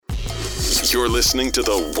You're listening to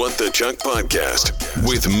the What the Chuck podcast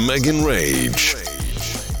with Megan Rage.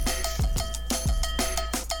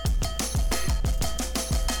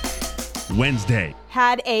 Wednesday.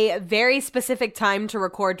 Had a very specific time to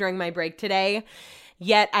record during my break today,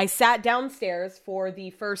 yet I sat downstairs for the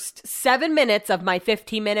first 7 minutes of my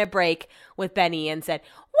 15-minute break with Benny and said,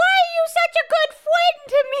 "Why are you such a good friend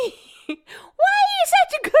to me? Why are you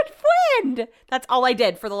such a good friend?" That's all I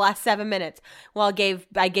did for the last 7 minutes. Well, I gave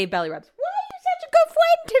belly rubs. Why are you such a good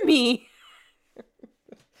friend to me?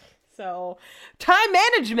 So, time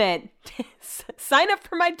management. Sign up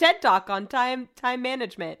for my TED Talk on time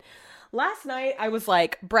management. Last night, I was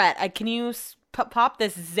like, Brett, can you pop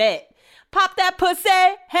this zit? Pop that pussy.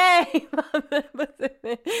 Hey.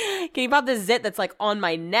 Can you pop this zit that's like on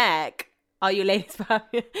my neck? All you ladies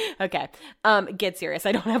pop. Okay. Get serious.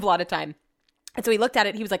 I don't have a lot of time. And so he looked at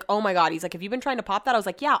it. He was like, oh my God. He's like, have you been trying to pop that? I was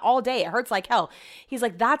like, yeah, all day. It hurts like hell. He's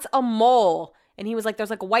like, that's a mole. And he was like, there's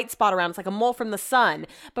like a white spot around. It's like a mole from the sun.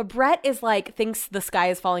 But Brett is like, thinks the sky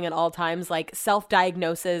is falling at all times, like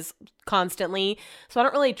self-diagnoses constantly. So I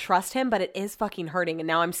don't really trust him, but it is fucking hurting. And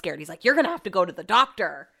now I'm scared. He's like, you're going to have to go to the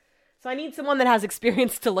doctor. So I need someone that has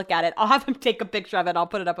experience to look at it. I'll have him take a picture of it. I'll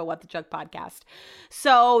put it up at What the Chuck podcast.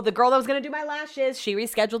 So the girl that was going to do my lashes, she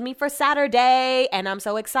rescheduled me for Saturday, and I'm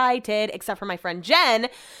so excited, except for my friend Jen.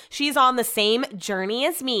 She's on the same journey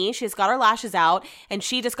as me. She's got her lashes out, and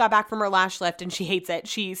she just got back from her lash lift, and she hates it.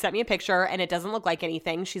 She sent me a picture, and it doesn't look like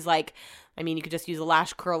anything. She's like, I mean, you could just use a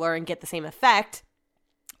lash curler and get the same effect.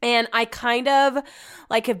 And I kind of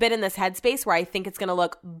like have been in this headspace where I think it's going to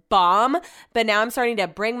look bomb, but now I'm starting to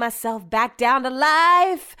bring myself back down to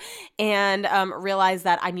life and realize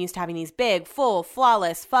that I'm used to having these big, full,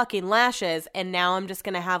 flawless fucking lashes. And now I'm just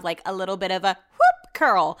going to have like a little bit of a whoop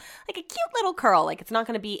curl, like a cute little curl. Like it's not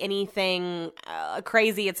going to be anything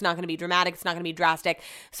crazy. It's not going to be dramatic. It's not going to be drastic.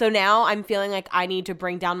 So now I'm feeling like I need to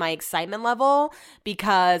bring down my excitement level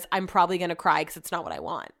because I'm probably going to cry because it's not what I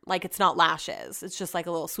want. Like it's not lashes. It's just like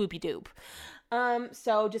a little swoopy doop.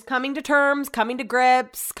 So just coming to terms, coming to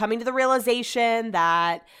grips, coming to the realization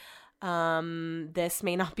that this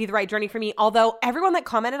may not be the right journey for me. Although everyone that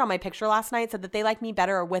commented on my picture last night said that they like me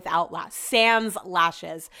better without sans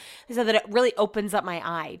lashes. They said that it really opens up my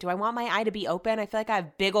eye. Do I want my eye to be open? I feel like I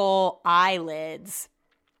have big ol' eyelids.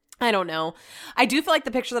 I don't know. I do feel like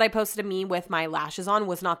the picture that I posted of me with my lashes on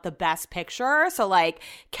was not the best picture. So like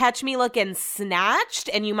catch me looking snatched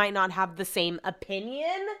and you might not have the same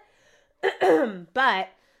opinion. But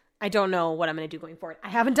I don't know what I'm going to do going forward. I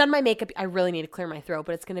haven't done my makeup. I really need to clear my throat,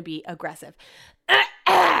 but it's going to be aggressive.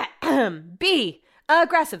 Be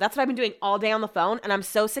aggressive. That's what I've been doing all day on the phone. And I'm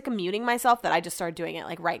so sick of muting myself that I just started doing it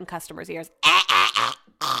like right in customers' ears.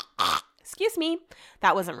 Excuse me.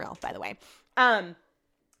 That wasn't real, by the way.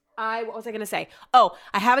 What was I going to say? Oh,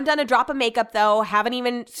 I haven't done a drop of makeup though. Haven't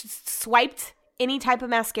even swiped any type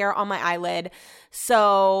of mascara on my eyelid.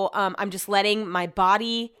 So I'm just letting my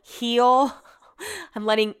body heal. I'm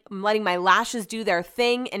letting my lashes do their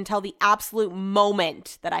thing until the absolute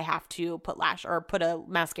moment that I have to put a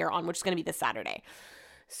mascara on, which is going to be this Saturday.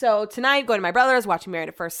 So tonight, going to my brother's, watching Married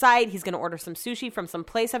at First Sight. He's going to order some sushi from some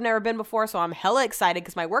place I've never been before. So I'm hella excited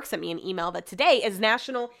because my work sent me an email that today is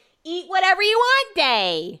National Eat Whatever You Want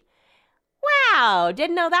Day. Wow,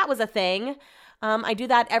 didn't know that was a thing. I do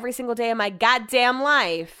that every single day of my goddamn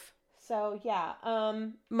life. So yeah,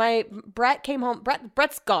 my Brett came home.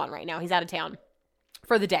 Brett's gone right now. He's out of town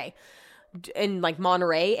for the day in like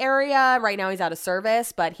Monterey area. Right now he's out of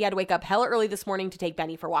service, but he had to wake up hella early this morning to take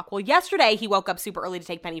Benny for a walk. Well, yesterday he woke up super early to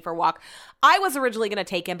take Benny for a walk. I was originally going to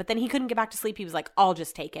take him, but then he couldn't get back to sleep. He was like, I'll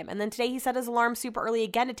just take him. And then today he set his alarm super early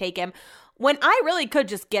again to take him when I really could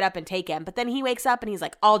just get up and take him. But then he wakes up and he's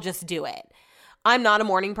like, I'll just do it. I'm not a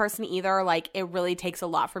morning person either. Like, it really takes a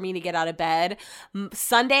lot for me to get out of bed.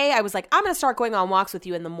 Sunday, I was like, I'm going to start going on walks with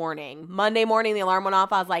you in the morning. Monday morning, the alarm went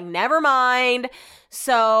off. I was like, never mind.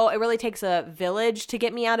 So it really takes a village to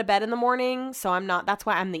get me out of bed in the morning. So that's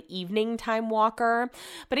why I'm the evening time walker.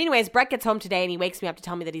 But anyways, Brett gets home today and he wakes me up to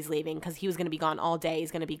tell me that he's leaving because he was going to be gone all day. He's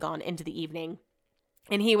going to be gone into the evening.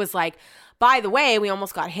 And he was like, by the way, me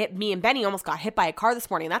and Benny almost got hit by a car this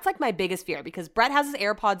morning. That's like my biggest fear because Brett has his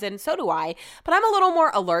AirPods in, so do I. But I'm a little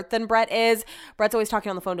more alert than Brett is. Brett's always talking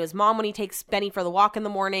on the phone to his mom when he takes Benny for the walk in the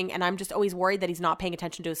morning. And I'm just always worried that he's not paying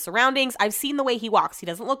attention to his surroundings. I've seen the way he walks. He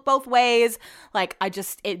doesn't look both ways. Like,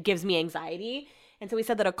 it gives me anxiety. And so he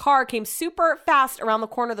said that a car came super fast around the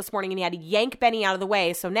corner this morning and he had to yank Benny out of the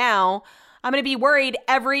way. So now I'm going to be worried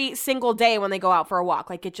every single day when they go out for a walk.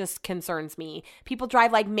 Like, it just concerns me. People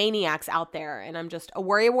drive like maniacs out there, and I'm just a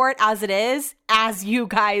worrywart as it is, as you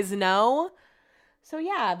guys know. So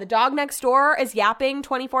yeah, the dog next door is yapping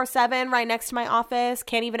 24/7 right next to my office.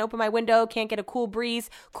 Can't even open my window. Can't get a cool breeze.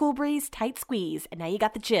 Cool breeze, tight squeeze. And now you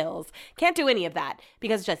got the chills. Can't do any of that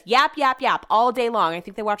because it's just yap, yap, yap all day long. I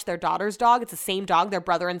think they watch their daughter's dog. It's the same dog, their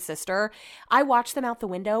brother and sister. I watch them out the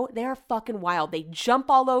window. They are fucking wild. They jump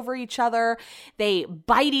all over each other. They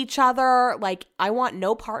bite each other. Like, I want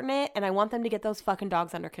no part in it, and I want them to get those fucking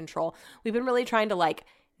dogs under control. We've been really trying to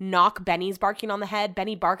knock Benny's barking on the head.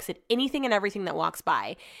 Benny barks at anything and everything that walks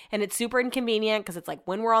by. And it's super inconvenient because it's like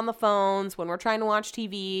when we're on the phones, when we're trying to watch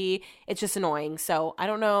TV, it's just annoying. So I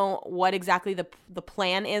don't know what exactly the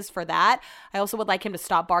plan is for that. I also would like him to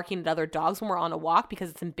stop barking at other dogs when we're on a walk because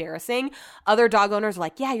it's embarrassing. Other dog owners are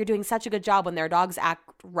like, yeah, you're doing such a good job when their dogs act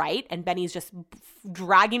right. And Benny's just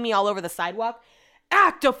dragging me all over the sidewalk.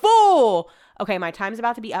 Act a fool! Okay, my time's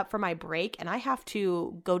about to be up for my break, and I have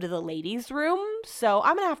to go to the ladies' room, so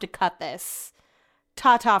I'm going to have to cut this.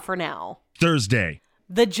 Ta-ta for now. Thursday.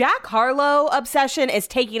 The Jack Harlow obsession is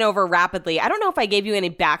taking over rapidly. I don't know if I gave you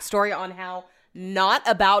any backstory on how not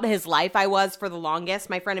about his life I was for the longest.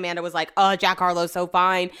 My friend Amanda was like, oh, Jack Harlow's so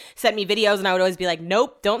fine. Sent me videos, and I would always be like,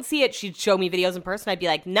 nope, don't see it. She'd show me videos in person. I'd be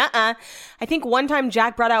like, nuh-uh. I think one time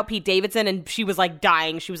Jack brought out Pete Davidson, and she was like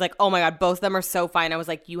dying. She was like, oh my God, both of them are so fine. I was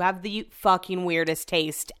like, you have the fucking weirdest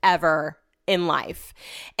taste ever in life.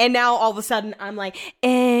 And now all of a sudden I'm like,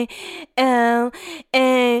 how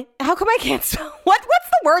come I can't spell? What's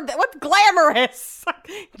the word? What's glamorous?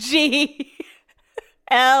 G-L-A-M.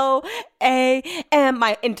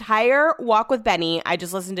 My entire walk with Benny, I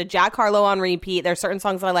just listened to Jack Harlow on repeat. There's certain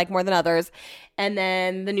songs that I like more than others. And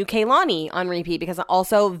then the new Kehlani on repeat because I'm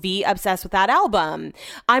also obsessed with that album.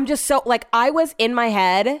 I'm just so, I was in my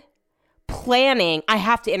head planning, I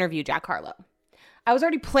have to interview Jack Harlow. I was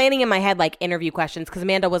already planning in my head interview questions because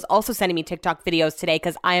Amanda was also sending me TikTok videos today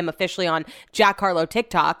because I am officially on Jack Harlow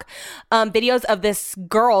TikTok. Videos of this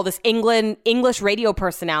girl, this English radio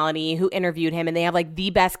personality who interviewed him, and they have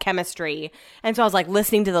the best chemistry. And so I was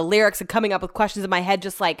listening to the lyrics and coming up with questions in my head,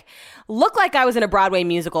 just looked like I was in a Broadway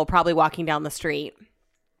musical, probably walking down the street.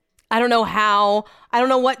 I don't know how. I don't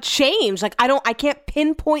know what changed. I can't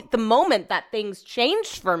pinpoint the moment that things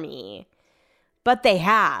changed for me, but they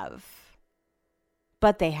have.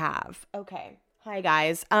 Okay. Hi,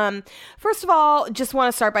 guys. First of all, just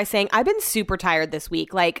want to start by saying I've been super tired this week.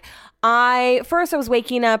 I was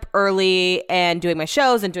waking up early and doing my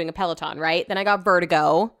shows and doing a Peloton, right? Then I got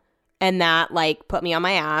vertigo, and that put me on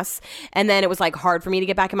my ass. And then it was hard for me to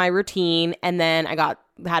get back in my routine. And then I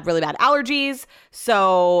had really bad allergies.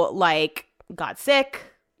 So got sick.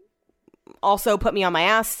 Also put me on my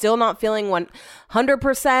ass. Still not feeling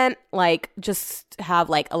 100%. Just have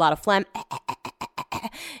a lot of phlegm.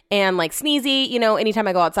 And sneezy, anytime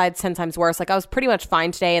I go outside, it's 10 times worse. I was pretty much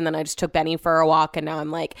fine today, and then I just took Benny for a walk, and now I'm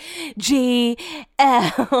GLAM.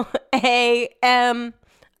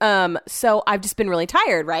 So I've just been really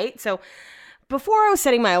tired, right? So before I was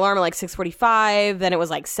setting my alarm at 6:45, then it was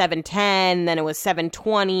 7:10, then it was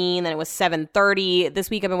 7:20, then it was 7:30. This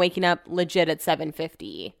week I've been waking up legit at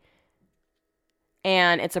 7:50.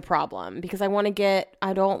 And it's a problem because I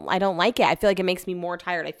don't like it. I feel like it makes me more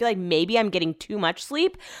tired. I feel like maybe I'm getting too much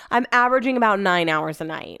sleep. I'm averaging about 9 hours a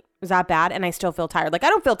night. Is that bad? And I still feel tired. I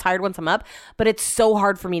don't feel tired once I'm up, but it's so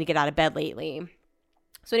hard for me to get out of bed lately.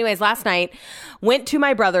 So anyways, last night, went to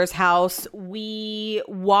my brother's house. We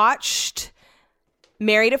watched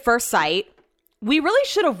Married at First Sight. We really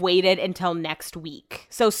should have waited until next week.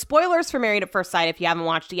 So spoilers for Married at First Sight if you haven't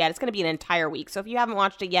watched it yet. It's going to be an entire week. So if you haven't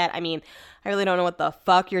watched it yet, I really don't know what the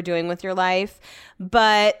fuck you're doing with your life.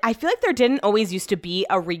 But I feel like there didn't always used to be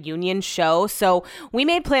a reunion show. So we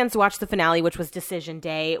made plans to watch the finale, which was Decision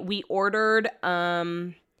Day. We ordered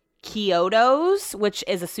Kyoto's, which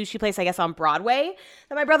is a sushi place, I guess, on Broadway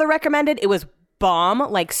that my brother recommended. It was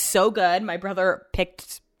bomb, so good. My brother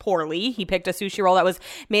picked poorly. He picked a sushi roll that was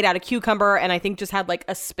made out of cucumber and I think just had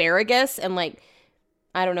asparagus and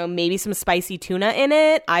I don't know, maybe some spicy tuna in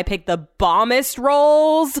it. I picked the bombest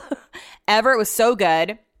rolls ever. It was so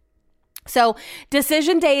good. So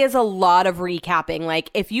Decision Day is a lot of recapping.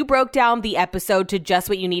 If you broke down the episode to just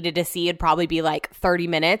what you needed to see, it'd probably be 30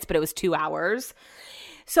 minutes, but it was 2 hours.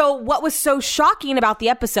 So what was so shocking about the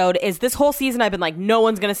episode is this whole season I've been no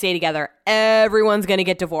one's going to stay together. Everyone's going to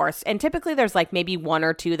get divorced. And typically there's maybe 1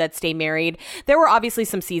 or 2 that stay married. There were obviously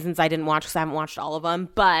some seasons I didn't watch because I haven't watched all of them.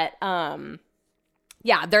 But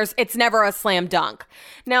yeah, it's never a slam dunk.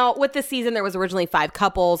 Now with this season, there was originally 5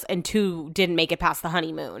 couples and 2 didn't make it past the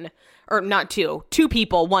honeymoon. Or not 2. 2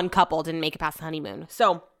 people, 1 couple didn't make it past the honeymoon.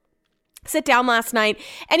 So sit down last night,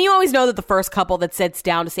 and you always know that the first couple that sits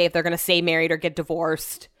down to say if they're going to stay married or get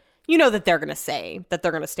divorced, you know that they're going to say that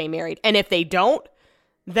they're going to stay married. And if they don't,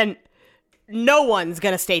 then no one's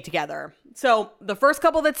going to stay together. So the first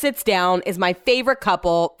couple that sits down is my favorite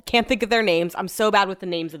couple. Can't think of their names. I'm so bad with the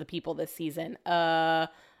names of the people this season.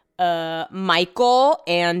 Michael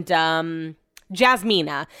and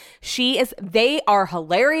Jasmina. They are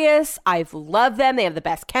hilarious. I've loved them. They have the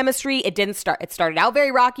best chemistry. It started out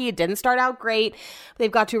very rocky. It didn't start out great. They've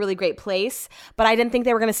got to a really great place, but I didn't think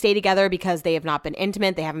they were going to stay together because they have not been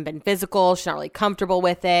intimate. They haven't been physical. She's not really comfortable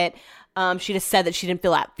with it. She just said that she didn't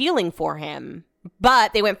feel that feeling for him,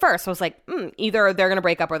 but they went first. So I was like, either they're going to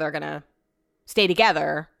break up or they're going to stay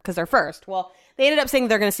together because they're first. Well, they ended up saying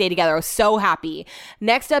they're going to stay together. I was so happy.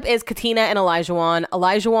 Next up is Katina and Elijah.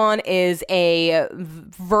 Elijah is a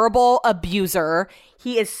verbal abuser.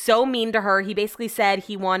 He is so mean to her. He basically said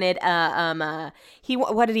he wanted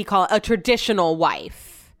what did he call it? A traditional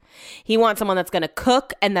wife. He wants someone that's going to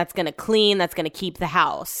cook and that's going to clean, that's going to keep the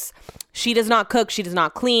house. She does not cook. She does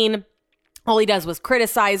not clean. All he does was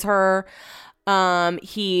criticize her.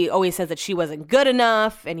 He always says that she wasn't good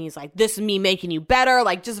enough, and he's like, this is me making you better,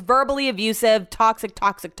 like just verbally abusive,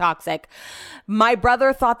 toxic. My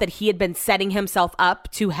brother thought that he had been setting himself up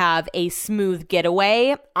to have a smooth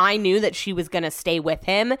getaway. I knew that she was going to stay with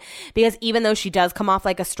him because even though she does come off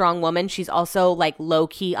like a strong woman, she's also like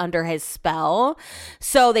low-key under his spell.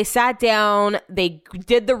 So they sat down, they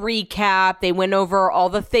did the recap, they went over all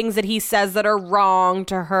the things that he says that are wrong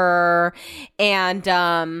to her,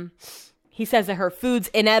 and he says that her food's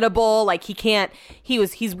inedible. Like he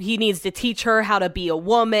needs to teach her how to be a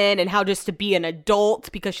woman and how just to be an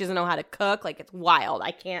adult because she doesn't know how to cook. Like it's wild.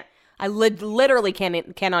 I literally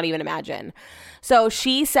cannot even imagine. So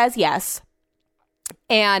she says yes.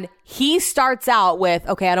 And he starts out with,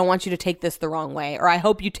 okay, I don't want you to take this the wrong way, or I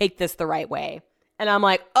hope you take this the right way. And I'm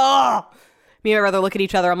like, oh, me and my brother look at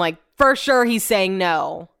each other. I'm like, for sure he's saying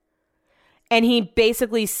no. And he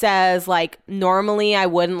basically says, like, normally I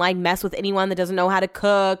wouldn't like mess with anyone that doesn't know how to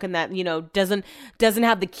cook and that, you know, doesn't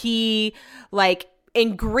have the key like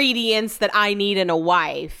ingredients that I need in a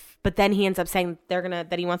wife. But then he ends up saying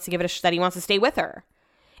that he wants to give it that he wants to stay with her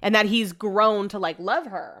and that he's grown to like love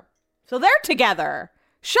her. So they're together.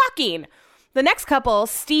 Shocking. The next couple,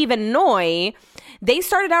 Steve and Noi, they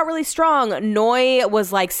started out really strong. Noi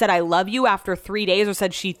was like, said, I love you after 3 days, or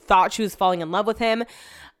said she thought she was falling in love with him.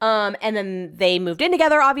 And then they moved in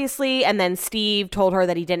together, obviously. And then Steve told her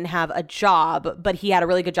that he didn't have a job, but he had a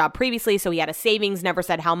really good job previously. So he had a savings, never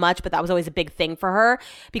said how much, but that was always a big thing for her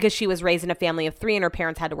because she was raised in a family of 3 and her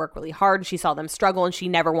parents had to work really hard. And she saw them struggle and she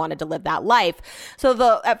never wanted to live that life.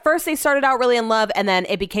 So at first they started out really in love and then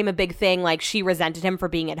it became a big thing. Like she resented him for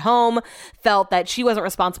being at home, felt that she wasn't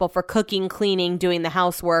responsible for cooking, cleaning, doing the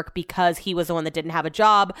housework because he was the one that didn't have a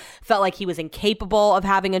job, felt like he was incapable of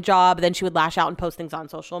having a job. Then she would lash out and post things on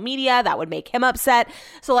social media that would make him upset.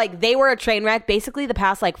 So like they were a train wreck. Basically the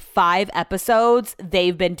past like 5 episodes,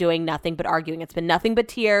 they've been doing nothing but arguing. It's been nothing but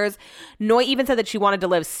tears. Noi even said that she wanted to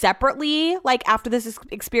live separately. Like after this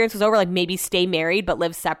experience was over, like maybe stay married, but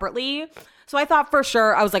live separately. So I thought for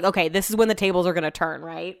sure, I was like, okay, this is when the tables are going to turn,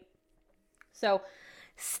 right? So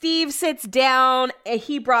Steve sits down and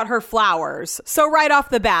he brought her flowers. So right off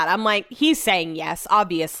the bat, I'm like, he's saying yes,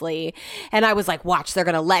 obviously. And I was like, watch, they're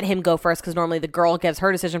going to let him go first because normally the girl gives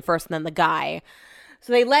her decision first and then the guy.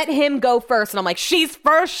 So they let him go first. And I'm like, she's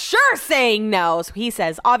for sure saying no. So he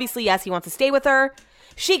says, obviously, yes, he wants to stay with her.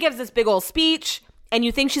 She gives this big old speech. And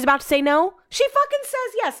you think she's about to say no? She fucking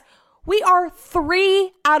says yes. We are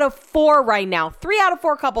 3 out of 4 right now. 3 out of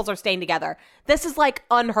 4 couples are staying together. This is like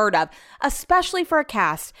unheard of, especially for a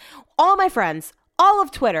cast. All my friends, all of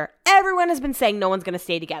Twitter, everyone has been saying no one's going to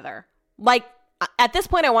stay together. Like at this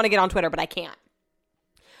point, I want to get on Twitter, but I can't.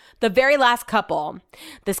 The very last couple,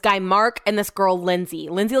 this guy Mark and this girl Lindsay.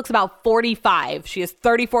 Lindsay looks about 45. She is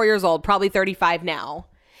 34 years old, probably 35 now.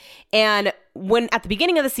 And when at the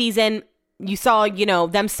beginning of the season, you saw, you know,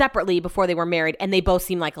 them separately before they were married, and they both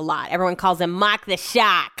seem like a lot. Everyone calls him Mark the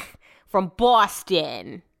Shack from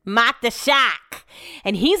Boston. Mark the Shack.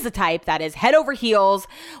 And he's the type that is head over heels,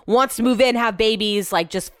 wants to move in, have babies, like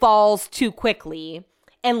just falls too quickly.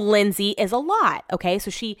 And Lindsay is a lot, okay? So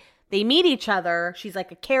they meet each other. She's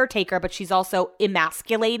like a caretaker, but she's also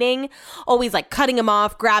emasculating, always like cutting him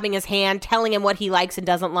off, grabbing his hand, telling him what he likes and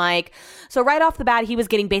doesn't like. So right off the bat, he was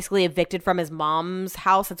getting basically evicted from his mom's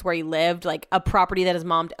house. That's where he lived, like a property that his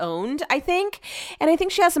mom owned, I think. And I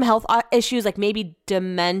think she has some health issues, like maybe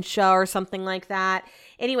dementia or something like that.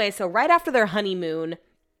 Anyway, so right after their honeymoon,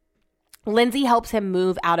 Lindsay helps him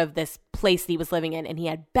move out of this place that he was living in, and he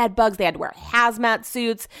had bed bugs. They had to wear hazmat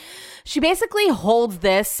suits. She basically holds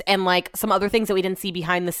this and like some other things that we didn't see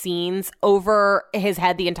behind the scenes over his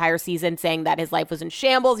head the entire season, saying that his life was in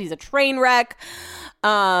shambles. He's a train wreck.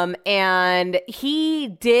 And he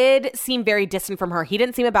did seem very distant from her. He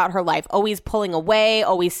didn't seem about her life, always pulling away,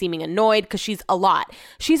 always seeming annoyed, because she's a lot.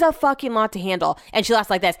 She's a fucking lot to handle. And she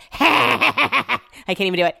laughs like this. I can't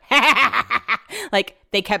even do it. Like,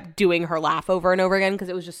 they kept doing her laugh over and over again because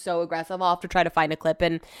it was just so aggressive. I'll have to try to find a clip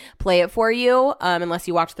and play it for you, unless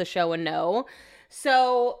you watch the show and know.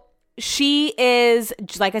 So she is,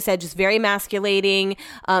 like I said, just very emasculating,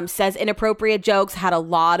 says inappropriate jokes, had a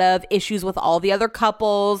lot of issues with all the other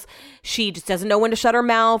couples. She just doesn't know when to shut her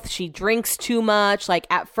mouth. She drinks too much. Like,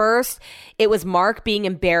 at first, it was Mark being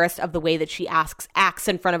embarrassed of the way that she acts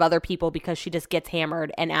in front of other people because she just gets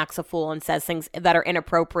hammered and acts a fool and says things that are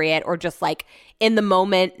inappropriate or just like in the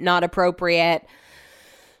moment, not appropriate.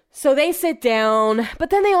 So they sit down, but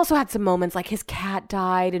then they also had some moments like his cat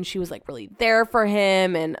died and she was like really there for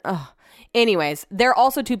him. And anyways, they're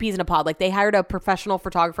also two peas in a pod. Like, they hired a professional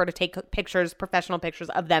photographer to take professional pictures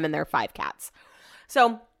of them and their 5 cats.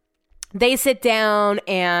 So they sit down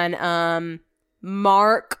and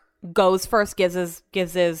Mark goes first, gives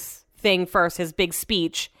his thing first, his big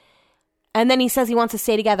speech. And then he says he wants to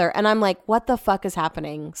stay together. And I'm like, what the fuck is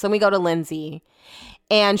happening? So we go to Lindsay.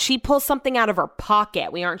 And she pulls something out of her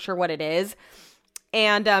pocket. We aren't sure what it is.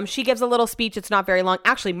 And she gives a little speech. It's not very long.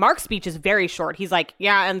 Actually, Mark's speech is very short. He's like,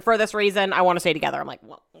 yeah, and for this reason, I want to stay together. I'm like,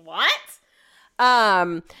 what?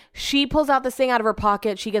 She pulls out this thing out of her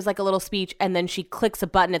pocket. She gives like a little speech. And then she clicks a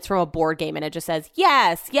button. It's from a board game. And it just says,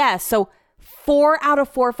 yes, yes. So 4 out of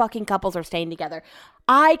 4 fucking couples are staying together.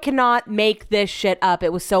 I cannot make this shit up.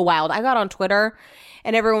 It was so wild. I got on Twitter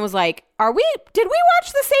and everyone was like, did we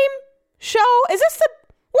watch the same show? Is this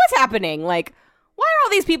what's happening? Like, why are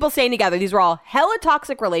all these people staying together? These were all hella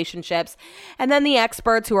toxic relationships. And then the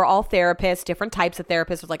experts, who are all therapists, different types of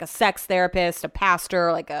therapists. There's like a sex therapist, a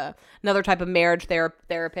pastor, like another type of marriage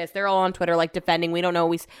therapist. They're all on Twitter like defending. We don't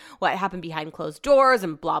know what happened behind closed doors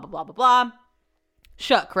and blah, blah, blah, blah, blah.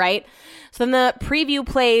 Shook, right? So then the preview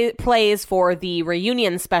plays for the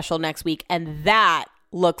reunion special next week, and that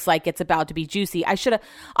looks like it's about to be juicy.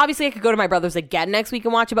 Obviously I could go to my brother's again next week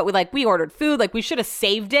and watch it, but we ordered food. Like, we should have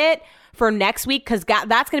saved it for next week, because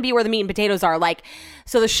that's going to be where the meat and potatoes are. Like,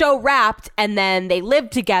 so the show wrapped and then they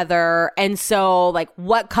lived together. And so like,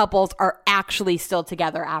 what couples are actually still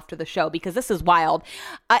together after the show? Because this is wild.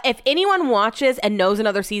 If anyone watches and knows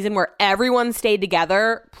another season where everyone stayed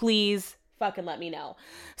together, please fucking let me know.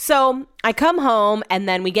 So I come home and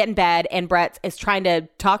then we get in bed and Brett is trying to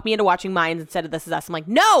talk me into watching Minds instead of This Is Us. I'm like,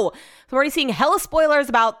 no, I'm already seeing hella spoilers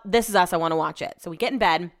about This Is Us. I want to watch it. So we get in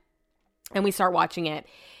bed and we start watching it.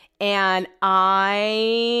 And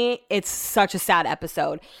it's such a sad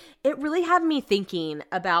episode. It really had me thinking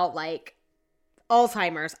about like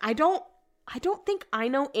Alzheimer's. I don't think I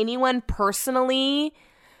know anyone personally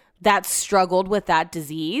that struggled with that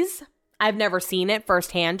disease. I've never seen it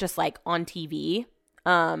firsthand, just like on TV,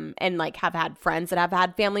 and like have had friends that have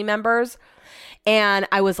had family members. And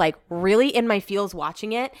I was like really in my feels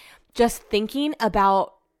watching it, just thinking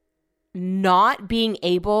about not being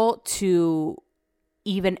able to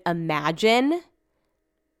even imagine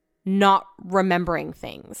not remembering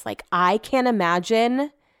things. Like, I can't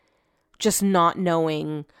imagine just not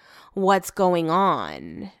knowing what's going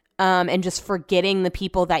on. And just forgetting the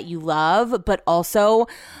people that you love, but also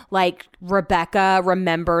like Rebecca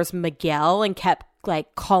remembers Miguel and kept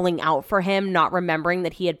like calling out for him, not remembering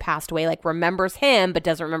that he had passed away, like remembers him, but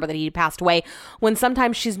doesn't remember that he had passed away, when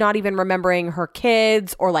sometimes she's not even remembering her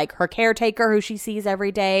kids or like her caretaker who she sees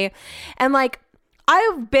every day. And like,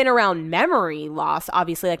 I've been around memory loss,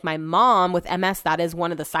 obviously, like my mom with MS, that is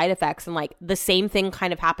one of the side effects. And like the same thing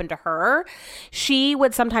kind of happened to her. She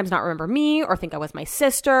would sometimes not remember me or think I was my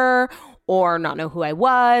sister or not know who I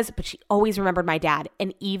was, but she always remembered my dad.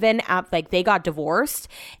 And even after like they got divorced,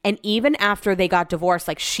 and even after they got divorced,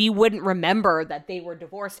 like she wouldn't remember that they were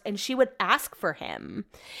divorced and she would ask for him.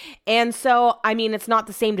 And so, I mean, it's not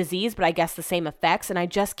the same disease, but I guess the same effects. And I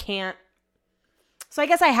just can't. So I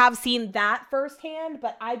guess I have seen that firsthand,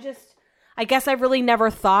 but I guess I really never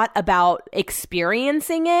thought about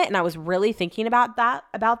experiencing it. And I was really thinking about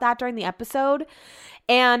that during the episode.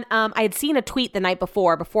 And I had seen a tweet the night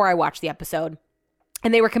before I watched the episode.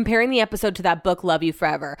 And they were comparing the episode to that book, Love You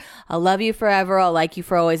Forever. I'll love you forever. I'll like you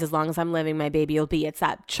for always. As long as I'm living, my baby you'll be. It's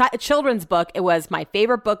that children's book. It was my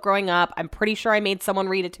favorite book growing up. I'm pretty sure I made someone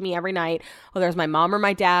read it to me every night, whether it was my mom or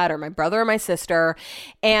my dad or my brother or my sister.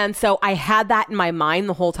 And so I had that in my mind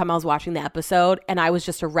the whole time I was watching the episode. And I was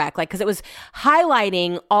just a wreck. Like, because it was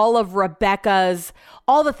highlighting all of Rebecca's,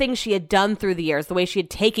 all the things she had done through the years, the way she had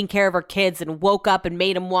taken care of her kids and woke up and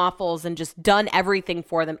made them waffles and just done everything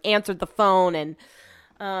for them, answered the phone and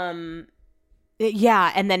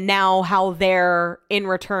yeah, and then now how they're in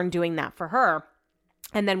return doing that for her.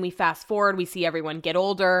 And then we fast forward, we see everyone get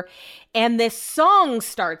older, and this song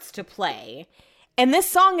starts to play. And this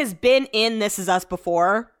song has been in This Is Us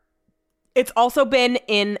before. It's also been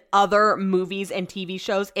in other movies and TV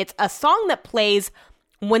shows. It's a song that plays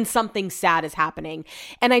when something sad is happening.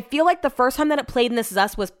 And I feel like the first time that it played in This Is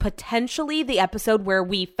Us was potentially the episode where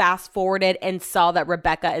we fast forwarded and saw that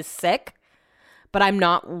Rebecca is sick. But I'm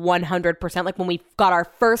not 100%. Like when we got our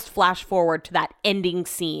first flash forward to that ending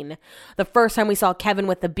scene, the first time we saw Kevin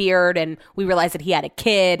with the beard and we realized that he had a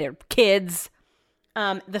kid or kids.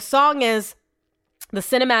 The song is the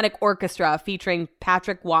Cinematic Orchestra featuring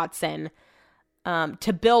Patrick Watson,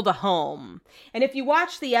 To Build a Home. And if you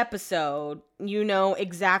watch the episode, you know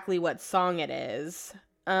exactly what song it is.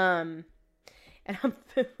 And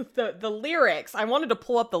the lyrics, I wanted to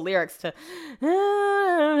pull up the lyrics to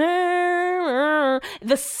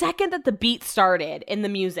the second that the beat started in the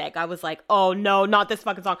music, I was like, oh no, not this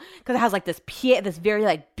fucking song. Because it has like this very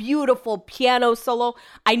like beautiful piano solo.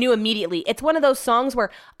 I knew immediately. It's one of those songs where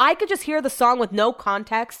I could just hear the song with no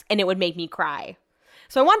context and it would make me cry.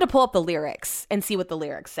 So I wanted to pull up the lyrics and see what the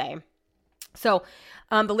lyrics say. So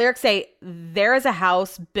the lyrics say, there is a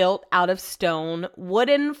house built out of stone,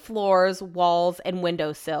 wooden floors, walls, and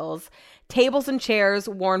windowsills, tables and chairs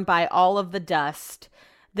worn by all of the dust.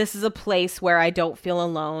 This is a place where I don't feel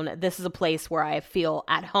alone. This is a place where I feel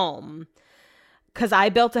at home. 'Cause I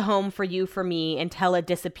built a home for you, for me, until it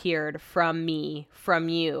disappeared from me, from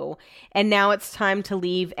you. And now it's time to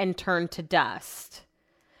leave and turn to dust.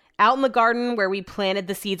 Out in the garden where we planted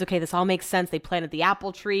the seeds. Okay, this all makes sense. They planted the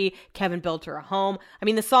apple tree. Kevin built her a home. I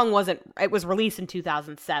mean, the song it was released in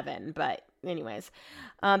 2007, but anyways.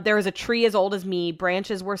 There is a tree as old as me.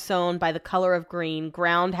 Branches were sown by the color of green.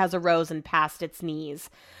 Ground has arisen past its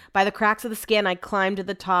knees. By the cracks of the skin, I climbed to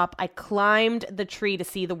the top. I climbed the tree to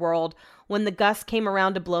see the world. When the gust came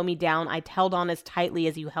around to blow me down, I held on as tightly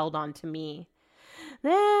as you held on to me.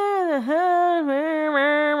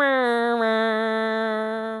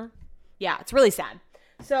 Yeah, it's really sad.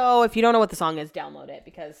 So if you don't know what the song is, download it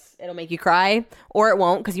because it'll make you cry, or it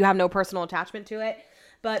won't because you have no personal attachment to it.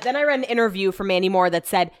 But then I read an interview from Mandy Moore that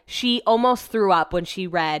said she almost threw up when she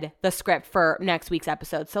read the script for next week's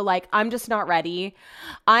episode. So like, I'm just not ready.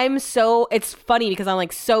 It's funny because I'm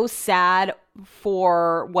like so sad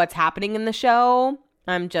for what's happening in the show.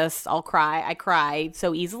 I'll cry. I cry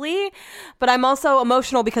so easily, but I'm also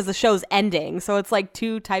emotional because the show's ending. So it's like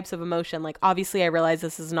two types of emotion. Like, obviously I realize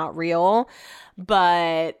this is not real,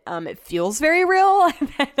 but it feels very real.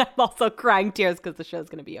 And I'm also crying tears because the show's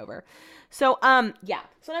going to be over. So, yeah.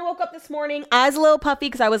 So when I woke up this morning, I was a little puffy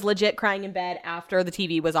because I was legit crying in bed after the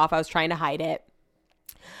TV was off. I was trying to hide it.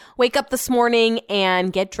 Wake up this morning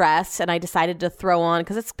and get dressed, and I decided to throw on,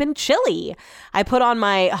 because it's been chilly, I put on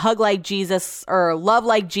my Hug Like Jesus or Love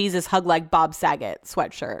Like Jesus, Hug Like Bob Saget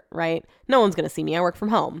sweatshirt, right? No one's going to see me. I work from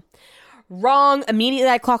home. Wrong. Immediately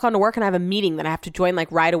I clock on to work and I have a meeting that I have to join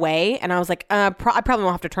like right away. And I was like, I probably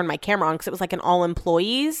won't have to turn my camera on because it was like an all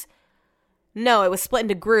employees. No, it was split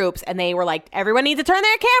into groups and they were like, everyone needs to turn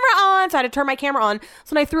their camera on. So I had to turn my camera on.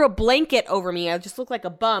 So when I threw a blanket over me, I just looked like a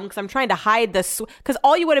bum because I'm trying to hide this. Because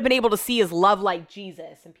all you would have been able to see is Love Like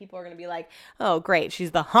Jesus. And people are going to be like, oh, great.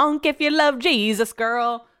 She's the hunk if you love Jesus,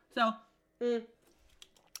 girl. So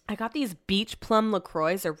I got these Beach Plum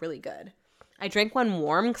LaCroix. They're really good. I drank one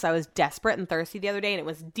warm because I was desperate and thirsty the other day and it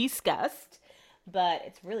was disgust. But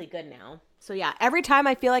it's really good now. So yeah, every time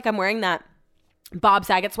I feel like I'm wearing that Bob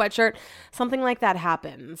Saget sweatshirt, something like that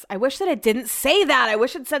happens. I wish that it didn't say that. I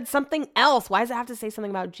wish it said something else. Why does it have to say something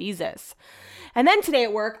about Jesus? And then today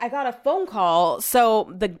at work, I got a phone call.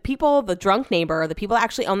 So the drunk neighbor, the people that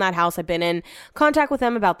actually own that house, I've been in contact with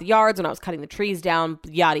them about the yards when I was cutting the trees down,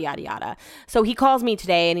 yada, yada, yada. So he calls me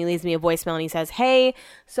today and he leaves me a voicemail and he says, hey,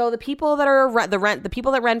 so the people that the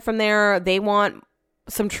people that rent from there, they want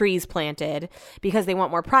some trees planted because they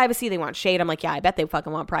want more privacy. They want shade. I'm like, yeah, I bet they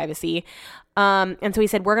fucking want privacy. And so he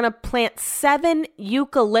said, we're going to plant 7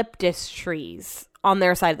 eucalyptus trees on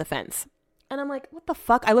their side of the fence. And I'm like, what the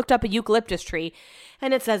fuck? I looked up a eucalyptus tree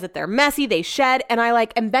and it says that they're messy, they shed. And I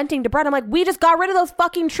like am venting to Brett. I'm like, we just got rid of those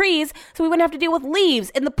fucking trees so we wouldn't have to deal with leaves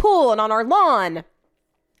in the pool and on our lawn.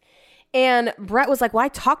 And Brett was like, well, I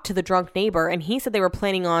talked to the drunk neighbor and he said they were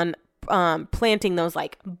planning on planting those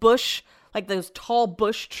like bush, like those tall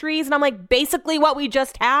bush trees. And I'm like, basically what we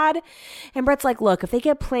just had. And Brett's like, look, if they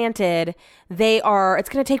get planted, it's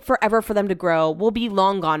going to take forever for them to grow. We'll be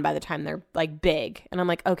long gone by the time they're like big. And I'm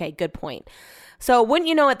like, okay, good point. So wouldn't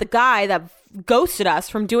you know it, the guy that ghosted us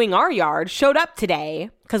from doing our yard showed up today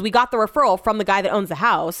because we got the referral from the guy that owns the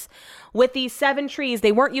house with these 7 trees.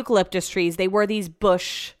 They weren't eucalyptus trees. They were these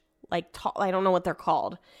bush, like tall, I don't know what they're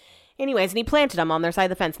called. Anyways, and he planted them on their side of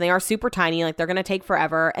the fence, and they are super tiny, like they're going to take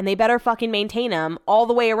forever, and they better fucking maintain them all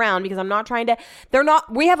the way around because I'm not trying to,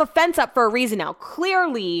 we have a fence up for a reason now.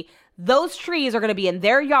 Clearly, those trees are going to be in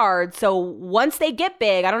their yard, so once they get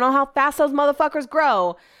big, I don't know how fast those motherfuckers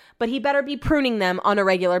grow, but he better be pruning them on a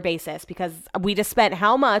regular basis because we just spent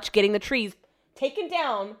how much getting the trees taken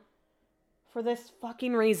down for this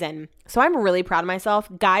fucking reason. So I'm really proud of myself.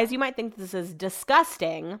 Guys, you might think this is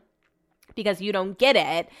disgusting because you don't get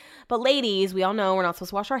it. But ladies, we all know we're not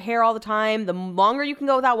supposed to wash our hair all the time. The longer you can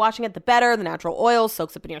go without washing it, the better. The natural oil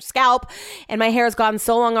soaks up in your scalp. And my hair has gotten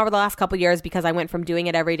so long over the last couple years because I went from doing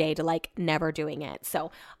it every day to like never doing it. So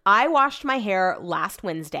I washed my hair last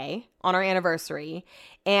Wednesday on our anniversary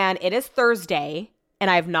and it is Thursday and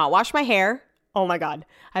I have not washed my hair. Oh my God.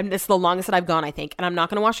 This is the longest that I've gone, I think. And I'm not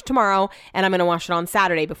going to wash it tomorrow and I'm going to wash it on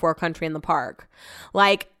Saturday before Country in the Park.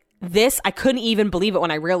 Like, this, I couldn't even believe it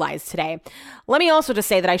when I realized today. Let me also just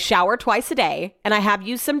say that I shower twice a day and I have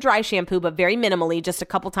used some dry shampoo, but very minimally, just a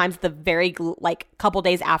couple times the very couple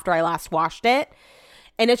days after I last washed it.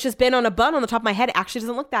 And it's just been on a bun on the top of my head. It actually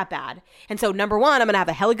doesn't look that bad. And so number one, I'm going to have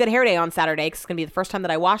a hella good hair day on Saturday because it's going to be the first time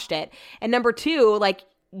that I washed it. And number two, like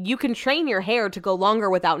you can train your hair to go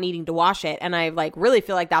longer without needing to wash it. And I like really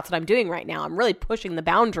feel like that's what I'm doing right now. I'm really pushing the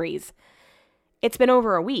boundaries. It's been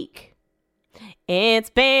over a week. It's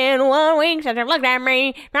been 1 week since you looked at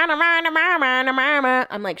me.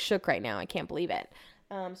 I'm like shook right now. I can't believe it.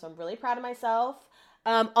 So I'm really proud of myself.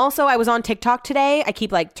 Also, I was on TikTok today. I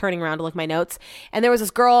keep like turning around to look at my notes. And there was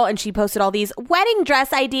this girl and she posted all these wedding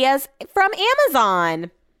dress ideas from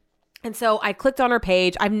Amazon. And so I clicked on her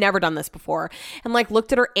page. I've never done this before. And like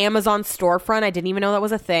looked at her Amazon storefront. I didn't even know that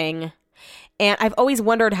was a thing. And I've always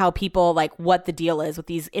wondered how people, like, what the deal is with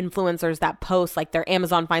these influencers that post, like, their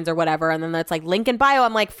Amazon finds or whatever. And then it's like, link in bio.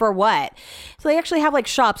 I'm like, for what? So they actually have, like,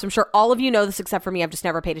 shops. I'm sure all of you know this except for me. I've just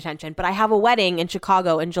never paid attention. But I have a wedding in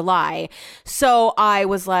Chicago in July. So I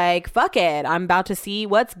was like, fuck it. I'm about to see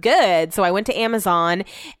what's good. So I went to Amazon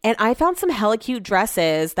and I found some hella cute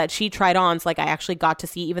dresses that she tried on. So, like, I actually got to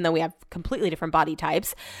see, even though we have completely different body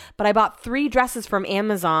types. But I bought 3 dresses from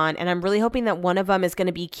Amazon. And I'm really hoping that one of them is going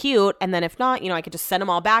to be cute. And then if not, you know, I could just send them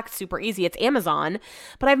all back. Super easy. It's Amazon.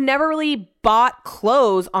 But I've never really bought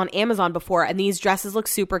clothes on Amazon before. And these dresses look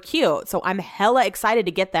super cute. So I'm hella excited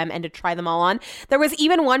to get them and to try them all on. There was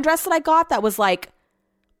even one dress that I got that was like,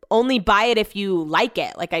 only buy it if you like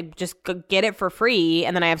it. Like I just get it for free.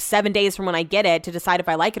 And then I have 7 days from when I get it to decide if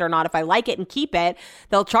I like it or not. If I like it and keep it,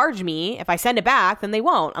 they'll charge me. If I send it back, then they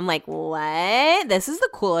won't. I'm like, what? This is the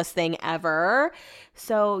coolest thing ever.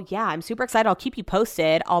 So yeah, I'm super excited. I'll keep you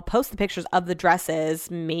posted. I'll post the pictures of the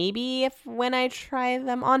dresses. Maybe when I try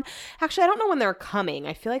them on. Actually, I don't know when they're coming.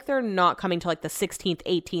 I feel like they're not coming till like the 16th,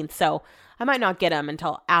 18th. So I might not get them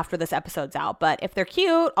until after this episode's out. But if they're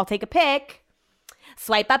cute, I'll take a pic.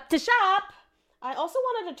 Swipe up to shop. I also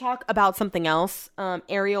wanted to talk about something else.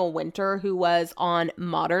 Ariel Winter, who was on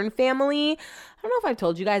Modern Family. I don't know if I've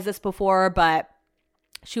told you guys this before, but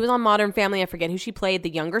she was on Modern Family. I forget who she played, the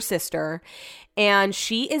younger sister. And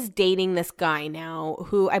she is dating this guy now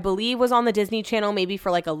who I believe was on the Disney Channel maybe for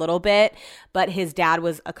like a little bit. But his dad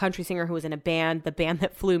was a country singer who was in a band, the band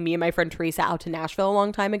that flew me and my friend Teresa out to Nashville a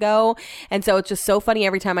long time ago. And so it's just so funny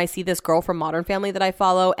every time I see this girl from Modern Family that I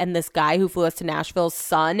follow and this guy who flew us to Nashville's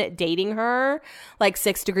son dating her, like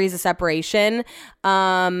 6 degrees of separation.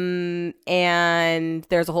 And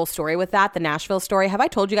there's a whole story with that, the Nashville story. Have I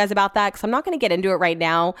told you guys about that? Because I'm not going to get into it right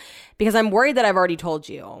now because I'm worried that I've already told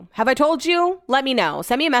you. Have I told you? Let me know.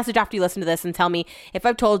 Send me a message after you listen to this and tell me if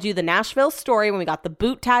I've told you the Nashville story when we got the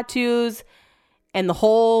boot tattoos and the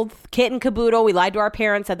whole kit and caboodle. We lied to our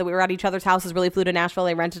parents, said that we were at each other's houses, really flew to Nashville.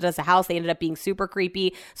 They rented us a house. They ended up being super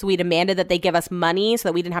creepy. So we demanded that they give us money so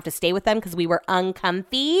that we didn't have to stay with them because we were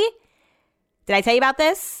uncomfy. Did I tell you about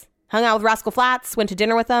this? Hung out with Rascal Flatts, went to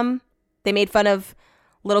dinner with them. They made fun of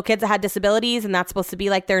little kids that had disabilities and that's supposed to be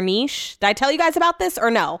like their niche. Did I tell you guys about this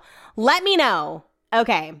or no? Let me know.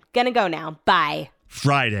 Okay, gonna go now. Bye.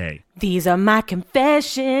 Friday. These are my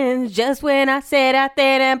confessions. Just when I said I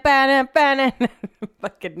didn't. I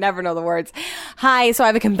could never know the words. Hi, so I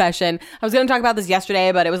have a confession. I was going to talk about this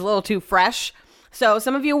yesterday, but it was a little too fresh. So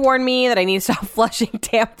some of you warned me that I need to stop flushing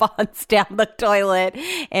tampons down the toilet.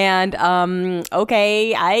 And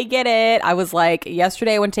okay, I get it. I was like,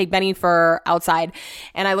 yesterday I went to take Benny for outside,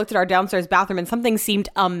 and I looked at our downstairs bathroom, and something seemed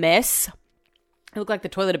amiss. It looked like the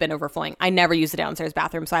toilet had been overflowing. I never used the downstairs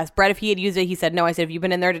bathroom. So I asked Brett if he had used it. He said no. I said, have you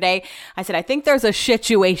been in there today? I said, I think there's a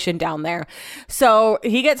situation down there. So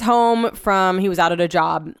he gets home he was out at a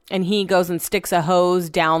job, and he goes and sticks a hose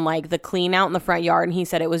down like the clean out in the front yard. And he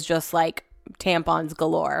said it was just like tampons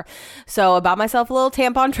galore. So I bought myself a little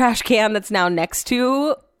tampon trash can that's now next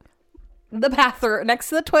to the bathroom, next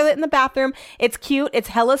to the toilet in the bathroom. It's cute. It's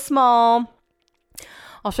hella small.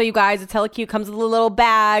 I'll show you guys. It's hella cute. Comes with little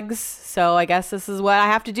bags. So I guess this is what I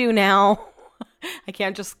have to do now. I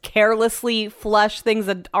can't just carelessly flush things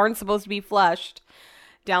that aren't supposed to be flushed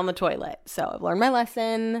down the toilet. So I've learned my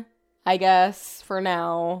lesson, I guess, for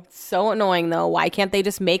now. So annoying, though. Why can't they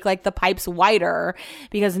just make, like, the pipes wider?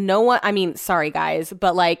 Because sorry, guys,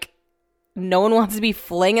 but, like, no one wants to be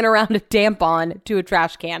flinging around a tampon to a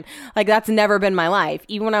trash can. Like, that's never been my life.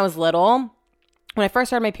 Even when I was little, when I first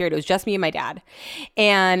started my period, it was just me and my dad.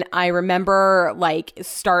 And I remember, like,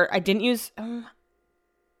 I didn't use...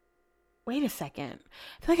 wait a second.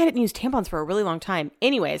 I feel like I didn't use tampons for a really long time.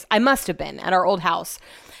 Anyways, I must have been at our old house.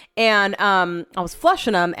 And I was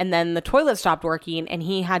flushing them, and then the toilet stopped working, and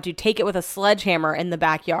he had to take it with a sledgehammer in the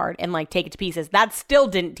backyard and, like, take it to pieces. That still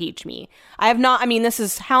didn't teach me. This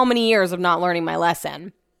is how many years of not learning my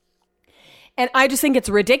lesson. And I just think it's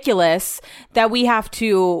ridiculous that we have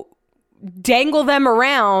to dangle them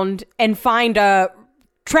around and find a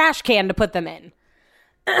trash can to put them in.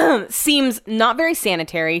 Seems not very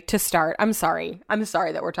sanitary to start. I'm sorry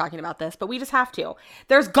that we're talking about this, but we just have to.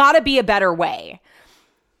 There's got to be a better way.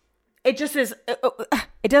 It just is.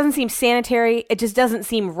 It doesn't seem sanitary. It just doesn't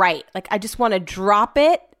seem right. Like, I just want to drop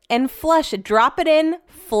it and flush it. Drop it in,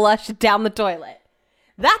 flush it down the toilet.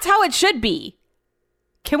 That's how it should be.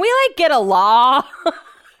 Can we, like, get a law?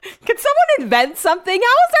 Can someone invent something? How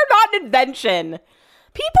is there not an invention?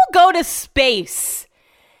 People go to space,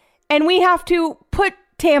 and we have to put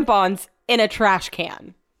tampons in a trash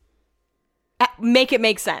can. Make it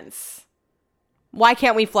make sense. Why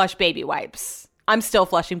can't we flush baby wipes? I'm still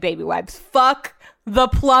flushing baby wipes. Fuck the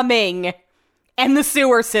plumbing and the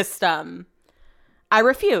sewer system. I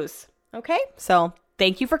refuse. Okay? So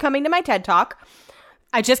thank you for coming to my TED Talk.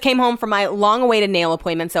 I just came home from my long-awaited nail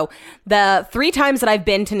appointment. So the 3 times that I've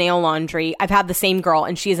been to Nail Laundry, I've had the same girl,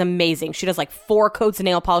 and she is amazing. She does like 4 coats of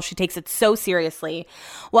nail polish. She takes it so seriously.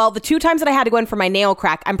 Well, the 2 times that I had to go in for my nail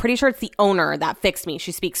crack, I'm pretty sure it's the owner that fixed me.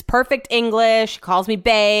 She speaks perfect English. She calls me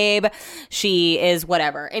babe. She is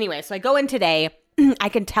whatever. Anyway, so I go in today. I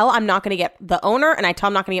can tell I'm not going to get the owner, and I tell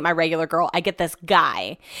I'm not going to get my regular girl. I get this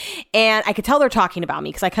guy, and I could tell they're talking about me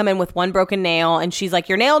because I come in with 1 broken nail, and she's like,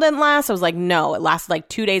 your nail didn't last? I was like, no, it lasted like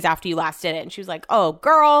 2 days after you last did it. And she was like, oh,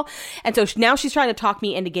 girl. And so now she's trying to talk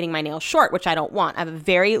me into getting my nails short, which I don't want. I have a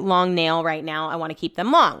very long nail right now. I want to keep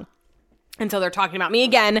them long. And so they're talking about me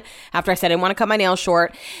again after I said I didn't want to cut my nails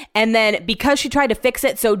short. And then because she tried to fix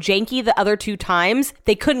it so janky the other 2 times,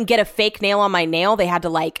 they couldn't get a fake nail on my nail. They had to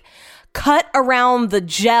like cut around the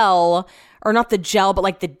gel, or not the gel, but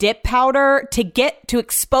like the dip powder to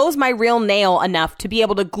expose my real nail enough to be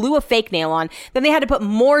able to glue a fake nail on. Then they had to put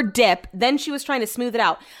more dip. Then she was trying to smooth it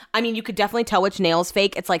out. I mean, you could definitely tell which nail's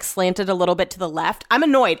fake. It's like slanted a little bit to the left. I'm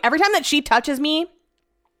annoyed. Every time that she touches me,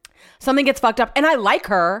 something gets fucked up. And I like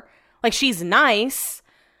her. Like, she's nice,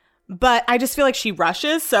 but I just feel like she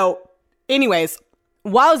rushes. So anyways,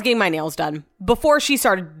 while I was getting my nails done, before she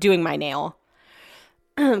started doing my nail,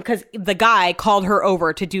 because the guy called her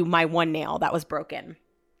over to do my 1 nail that was broken.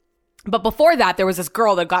 But before that, there was this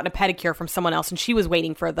girl that got a pedicure from someone else, and she was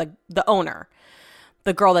waiting for the owner,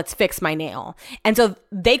 the girl that's fixed my nail. And so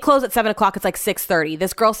they close at 7 o'clock. It's like 6:30.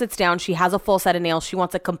 This girl sits down. She has a full set of nails. She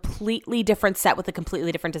wants a completely different set with a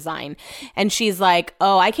completely different design. And she's like,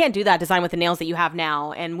 oh, I can't do that design with the nails that you have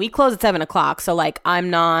now. And we close at 7 o'clock. So like,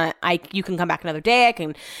 you can come back another day. I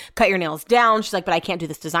can cut your nails down. She's like, but I can't do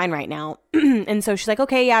this design right now. And so she's like,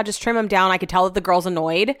 okay, yeah, just trim them down. I could tell that the girl's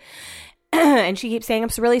annoyed. And she keeps saying, I'm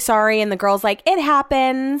so really sorry. And the girl's like, it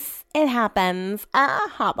happens. It happens.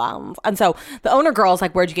 Happens. And so the owner girl's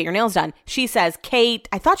like, where'd you get your nails done? She says, Kate.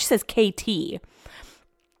 I thought she says KT.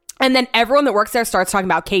 And then everyone that works there starts talking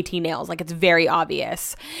about KT nails. Like, it's very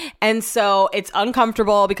obvious. And so it's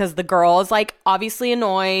uncomfortable because the girl is like obviously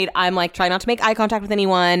annoyed. I'm like trying not to make eye contact with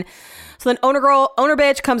anyone. So then owner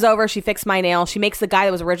bitch comes over. She fixed my nail. She makes the guy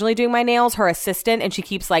that was originally doing my nails her assistant, and she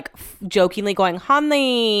keeps like jokingly going,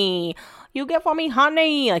 honey, you get for me,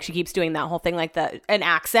 honey. Like she keeps doing that whole thing like an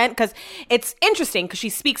accent, because it's interesting because she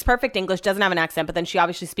speaks perfect English, doesn't have an accent, but then she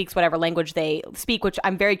obviously speaks whatever language they speak, which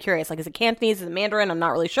I'm very curious. Like, is it Cantonese? Is it Mandarin? I'm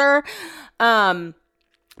not really sure.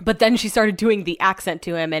 But then she started doing the accent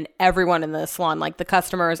to him, and everyone in the salon, like the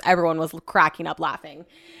customers, everyone was cracking up laughing.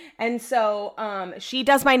 And so she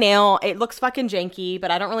does my nail. It looks fucking janky,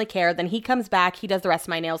 but I don't really care. Then he comes back. He does the rest of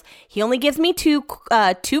my nails. He only gives me two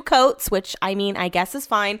coats, which I mean, I guess is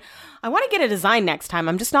fine. I want to get a design next time.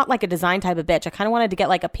 I'm just not like a design type of bitch. I kind of wanted to get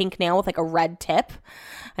like a pink nail with like a red tip.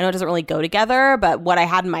 I know it doesn't really go together, but what I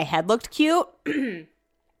had in my head looked cute.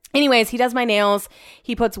 Anyways, he does my nails.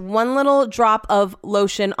 He puts one little drop of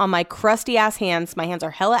lotion on my crusty ass hands. My hands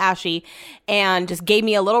are hella ashy, and just gave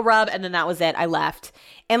me a little rub, and then that was it. I left.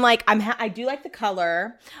 And like I do like the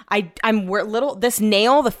color. I'm little this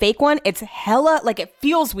nail, the fake one. It's hella like it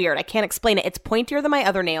feels weird. I can't explain it. It's pointier than my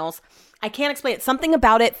other nails. I can't explain it. Something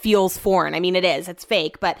about it feels foreign. I mean, it is. It's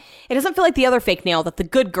fake, but it doesn't feel like the other fake nail that the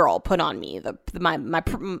good girl put on me. My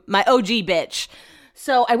OG bitch.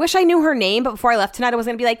 So I wish I knew her name, but before I left tonight, I was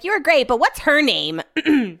going to be like, you're great, but what's her name?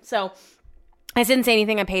 So I didn't say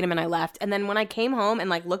anything. I paid him and I left. And then when I came home and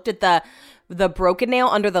like looked at the broken nail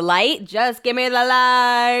under the light, just give me the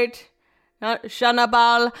light. Not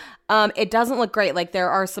Shanabal. It doesn't look great. Like there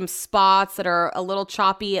are some spots that are a little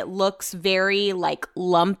choppy. It looks very like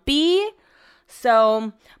lumpy.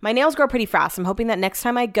 So my nails grow pretty fast. I'm hoping that next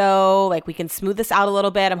time I go, like we can smooth this out a little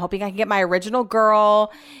bit. I'm hoping I can get my original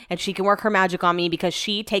girl and she can work her magic on me because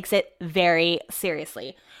she takes it very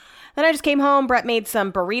seriously. Then I just came home. Brett made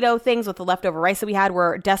some burrito things with the leftover rice that we had.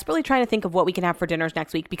 We're desperately trying to think of what we can have for dinners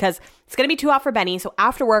next week because it's going to be too hot for Benny. So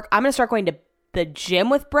after work, I'm going to start going to the gym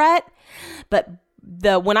with Brett. But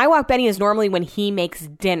when I walk Benny is normally when he makes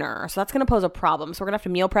dinner. So that's going to pose a problem. So we're going to have to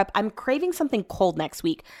meal prep. I'm craving something cold next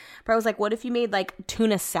week. But I was like, what if you made like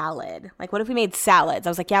tuna salad? Like, what if we made salads?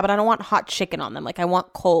 I was like, yeah, but I don't want hot chicken on them. Like, I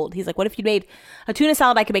want cold. He's like, what if you made a tuna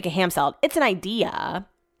salad? I could make a ham salad. It's an idea.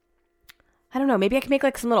 I don't know. Maybe I can make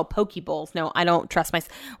like some little poke bowls. No, I don't trust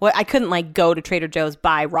myself. Well, I couldn't like go to Trader Joe's,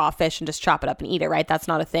 buy raw fish and just chop it up and eat it, right? That's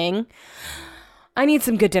not a thing. I need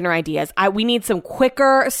some good dinner ideas. We need some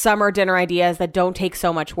quicker summer dinner ideas that don't take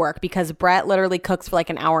so much work because Brett literally cooks for like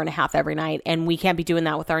an hour and a half every night and we can't be doing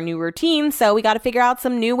that with our new routine. So we got to figure out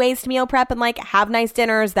some new ways to meal prep and like have nice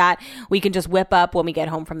dinners that we can just whip up when we get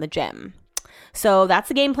home from the gym. So that's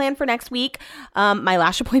the game plan for next week. My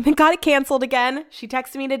lash appointment got canceled again. She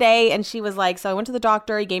texted me today and she was like, so I went to the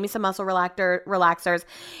doctor. He gave me some muscle relaxers.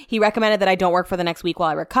 He recommended that I don't work for the next week while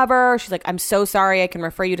I recover. She's like, I'm so sorry. I can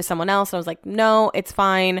refer you to someone else. And I was like, no, it's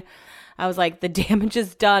fine. I was like, the damage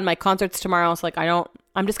is done. My concert's tomorrow. So like,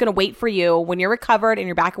 I'm just going to wait for you. When you're recovered and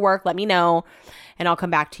you're back at work, let me know and I'll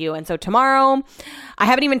come back to you. And so tomorrow, I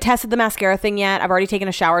haven't even tested the mascara thing yet. I've already taken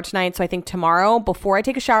a shower tonight. So I think tomorrow, before I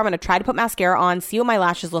take a shower, I'm going to try to put mascara on, see what my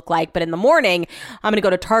lashes look like. But in the morning, I'm going to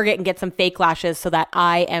go to Target and get some fake lashes so that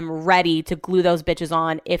I am ready to glue those bitches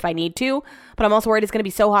on if I need to. But I'm also worried it's going to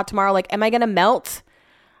be so hot tomorrow. Like, am I going to melt?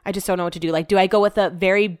 I just don't know what to do. Like, do I go with a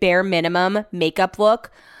very bare minimum makeup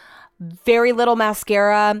look? Very little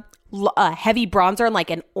mascara, heavy bronzer, and like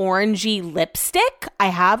an orangey lipstick. I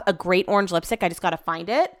have a great orange lipstick. I just got to find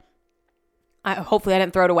it. Hopefully I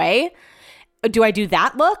didn't throw it away. Do I do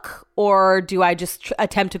that look or do I just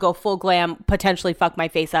attempt to go full glam, potentially fuck my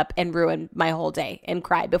face up and ruin my whole day and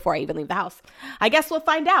cry before I even leave the house? I guess we'll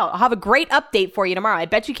find out. I'll have a great update for you tomorrow. I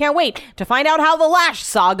bet you can't wait to find out how the lash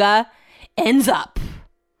saga ends up.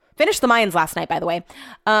 Finished the Mayans last night, by the way.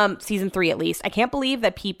 Season 3, at least. I can't believe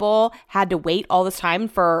that people had to wait all this time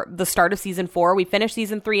for the start of season 4. We finished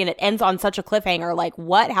season 3 and it ends on such a cliffhanger. Like,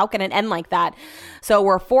 what? How can it end like that? So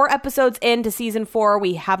we're 4 episodes into season 4.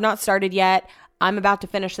 We have not started yet. I'm about to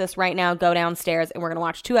finish this right now, go downstairs, and we're going to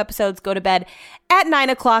watch 2 episodes, go to bed at 9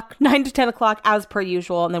 to 10 o'clock as per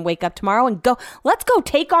usual, and then wake up tomorrow and go. Let's go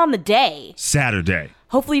take on the day. Saturday.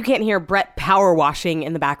 Hopefully you can't hear Brett power washing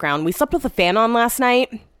in the background. We slept with the fan on last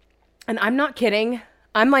night. And I'm not kidding.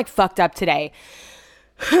 I'm like fucked up today.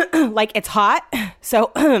 Like it's hot.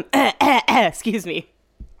 So, excuse me.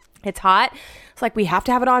 It's hot. It's like we have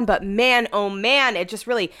to have it on. But man, oh man, it just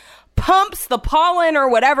really pumps the pollen or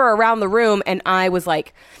whatever around the room. And I was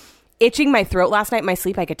like itching my throat last night in my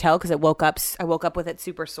sleep. I could tell because I woke up with it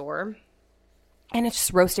super sore. And it's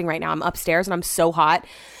just roasting right now. I'm upstairs and I'm so hot.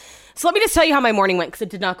 So let me just tell you how my morning went because it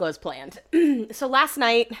did not go as planned. So last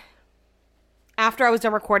night, after I was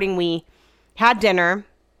done recording, we had dinner.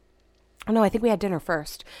 Oh, no, I think we had dinner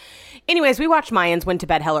first. Anyways, we watched Mayans, went to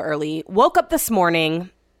bed hella early, woke up this morning,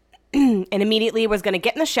 and immediately was going to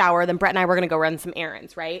get in the shower. Then Brett and I were going to go run some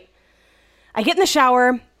errands, right? I get in the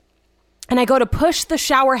shower and I go to push the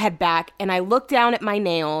shower head back and I look down at my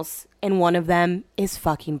nails and one of them is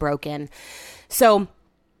fucking broken. So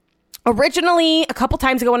originally, a couple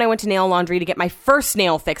times ago when I went to Nail Laundry to get my first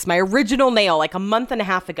nail fixed, my original nail, like a month and a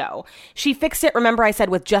half ago, she fixed it, remember I said,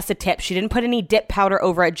 with just a tip. She didn't put any dip powder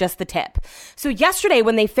over it, just the tip. So yesterday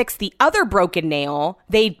when they fixed the other broken nail,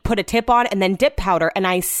 they put a tip on and then dip powder. And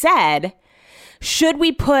I said, should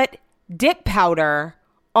we put dip powder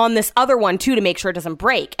on this other one too to make sure it doesn't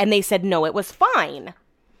break? And they said, no, it was fine.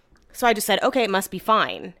 So I just said, okay, it must be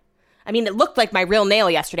fine. I mean, it looked like my real nail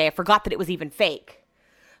yesterday. I forgot that it was even fake.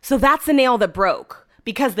 So that's the nail that broke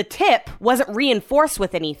because the tip wasn't reinforced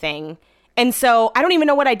with anything. And so I don't even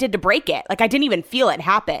know what I did to break it. Like I didn't even feel it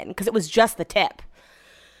happen because it was just the tip.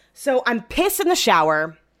 So I'm pissed in the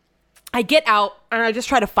shower. I get out and I just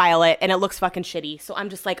try to file it and it looks fucking shitty. So I'm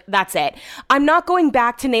just like, that's it. I'm not going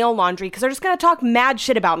back to Nail Laundry because they're just going to talk mad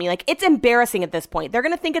shit about me. Like it's embarrassing at this point. They're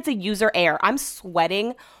going to think it's a user error. I'm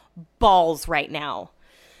sweating balls right now.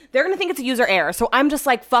 They're going to think it's a user error. So I'm just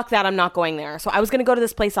like, fuck that. I'm not going there. So I was going to go to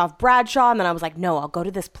this place off Bradshaw. And then I was like, no, I'll go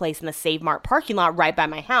to this place in the Save Mart parking lot right by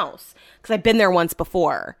my house. Because I've been there once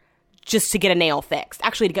before just to get a nail fixed.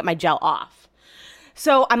 Actually, to get my gel off.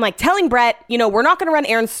 So I'm like telling Brett, we're not going to run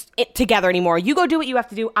errands together anymore. You go do what you have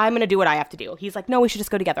to do. I'm going to do what I have to do. He's like, no, we should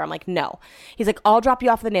just go together. I'm like, no. He's like, I'll drop you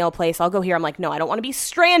off at the nail place. I'll go here. I'm like, no, I don't want to be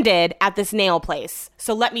stranded at this nail place.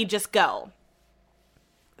 So let me just go.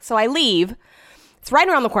 So I leave. It's right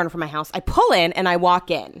around the corner from my house. I pull in and I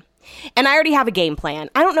walk in. And I already have a game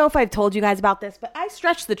plan. I don't know if I've told you guys about this, but I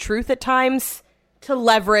stretch the truth at times to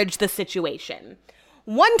leverage the situation.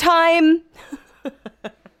 One time,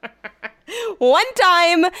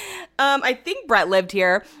 I think Brett lived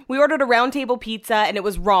here. We ordered a round table pizza and it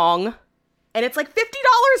was wrong. And it's like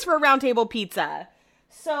 $50 for a round table pizza.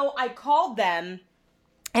 So I called them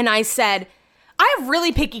and I said, I have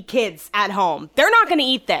really picky kids at home. They're not going to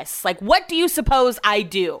eat this. Like, what do you suppose I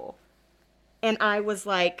do? And I was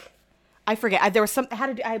like, I forget. There was something,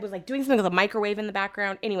 I was like doing something with a microwave in the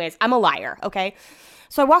background. Anyways, I'm a liar, okay?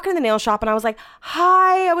 So I walk into the nail shop and I was like,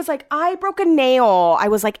 hi. I was like, I broke a nail. I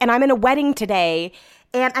was like, and I'm in a wedding today.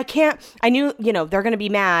 And I knew, they're going to be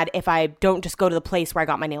mad if I don't just go to the place where I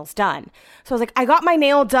got my nails done. So I was like, I got my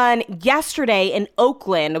nail done yesterday in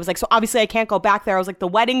Oakland. I was like, so obviously I can't go back there. I was like, the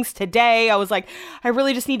wedding's today. I was like, I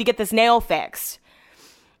really just need to get this nail fixed.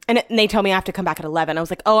 And they tell me I have to come back at 11. I was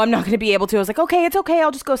like, oh, I'm not going to be able to. I was like, okay, it's okay.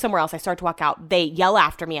 I'll just go somewhere else. I start to walk out. They yell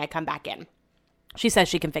after me. I come back in. She says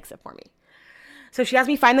she can fix it for me. So she has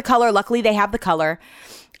me find the color. Luckily, they have the color.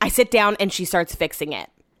 I sit down and she starts fixing it.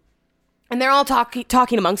 And they're all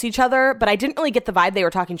talking amongst each other, but I didn't really get the vibe they were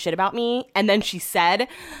talking shit about me. And then she said,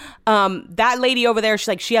 that lady over there,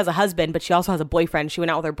 she has a husband, but she also has a boyfriend. She went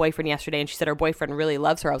out with her boyfriend yesterday and she said her boyfriend really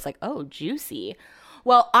loves her. I was like, oh, juicy.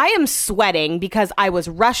 Well, I am sweating because I was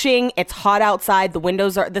rushing. It's hot outside.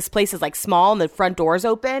 This place is like small and the front door is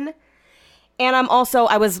open. And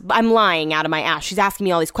I'm lying out of my ass. She's asking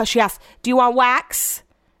me all these questions. She asked, do you want wax?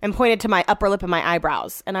 And pointed to my upper lip and my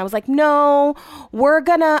eyebrows. And I was like, no, we're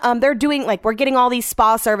getting all these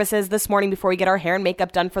spa services this morning before we get our hair and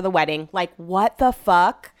makeup done for the wedding. Like, what the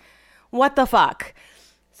fuck? What the fuck?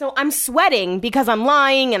 So I'm sweating because I'm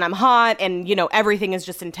lying and I'm hot and, everything is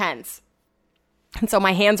just intense. And so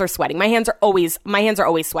my hands are sweating. My hands are always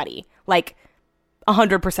sweaty, like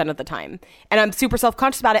 100% of the time. And I'm super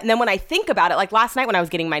self-conscious about it. And then when I think about it, like last night when I was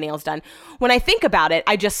getting my nails done, when I think about it,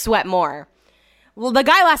 I just sweat more. Well, the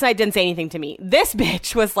guy last night didn't say anything to me. This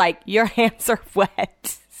bitch was like, your hands are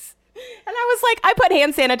wet. And I was like, I put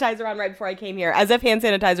hand sanitizer on right before I came here, as if hand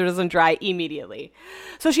sanitizer doesn't dry immediately.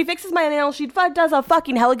 So she fixes my nail. She does a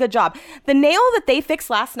fucking hella good job. The nail that they fixed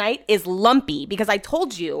last night is lumpy because I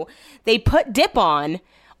told you they put dip on,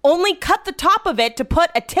 only cut the top of it to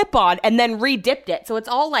put a tip on and then re-dipped it. So it's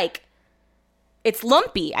all like, it's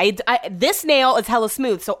lumpy. This nail is hella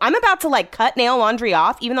smooth. So I'm about to like cut Nail Laundry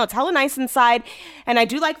off, even though it's hella nice inside. And I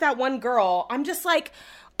do like that one girl. I'm just like,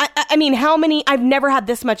 I mean, I've never had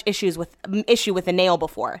this much issue with a nail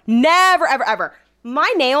before. Never, ever, ever.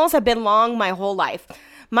 My nails have been long my whole life.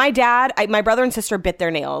 My brother and sister bit their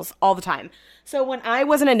nails all the time. So when I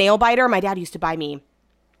wasn't a nail biter, my dad used to buy me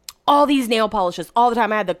all these nail polishes all the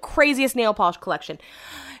time. I had the craziest nail polish collection.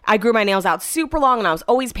 I grew my nails out super long and I was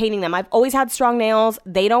always painting them. I've always had strong nails.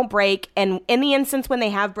 They don't break. And in the instance when they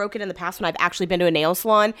have broken in the past, when I've actually been to a nail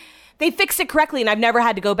salon, they fixed it correctly and I've never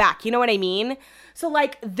had to go back. You know what I mean? So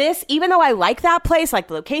like this, even though I like that place, like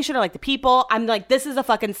the location or like the people, I'm like, this is a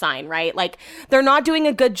fucking sign, right? Like they're not doing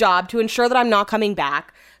a good job to ensure that I'm not coming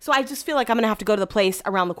back. So I just feel like I'm going to have to go to the place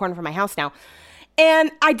around the corner from my house now.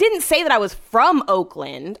 And I didn't say that I was from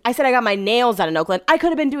Oakland. I said I got my nails done in Oakland. I could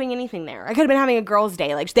have been doing anything there. I could have been having a girl's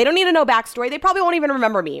day. Like, they don't need to know backstory. They probably won't even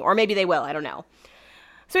remember me. Or maybe they will. I don't know.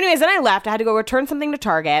 So anyways, then I left. I had to go return something to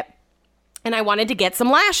Target. And I wanted to get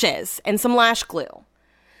some lashes and some lash glue.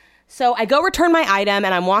 So I go return my item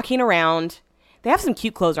and I'm walking around. They have some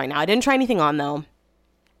cute clothes right now. I didn't try anything on, though.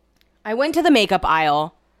 I went to the makeup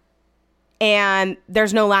aisle. And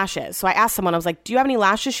there's no lashes. So I asked someone, I was like, do you have any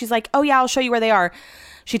lashes? She's like, oh yeah, I'll show you where they are.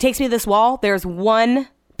 She takes me to this wall. There's one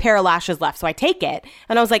pair of lashes left. So I take it.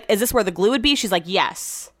 And I was like, is this where the glue would be? She's like,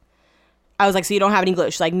 yes. I was like, so you don't have any glue?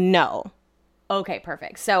 She's like, no. Okay,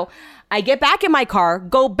 perfect. So I get back in my car,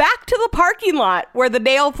 go back to the parking lot where the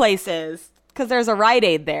nail place is, because there's a Rite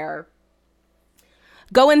Aid there.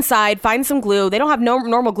 Go inside, find some glue. They don't have no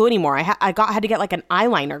normal glue anymore. I had to get like an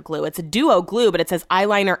eyeliner glue. It's a duo glue, but it says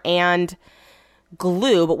eyeliner and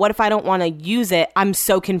glue. But what if I don't want to use it? I'm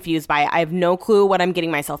so confused by it. I have no clue what I'm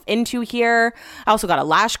getting myself into here. I also got a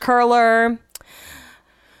lash curler.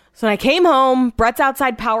 So when I came home, Brett's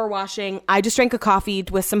outside power washing. I just drank a coffee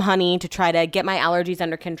with some honey to try to get my allergies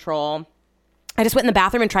under control. I just went in the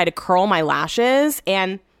bathroom and tried to curl my lashes,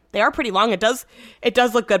 and they are pretty long. It does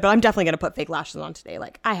look good, but I'm definitely going to put fake lashes on today.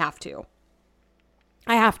 Like, I have to.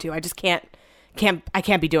 I just can't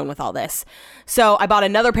be doing with all this. So I bought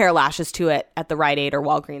another pair of lashes to it at the Rite Aid or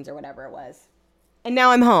Walgreens or whatever it was. And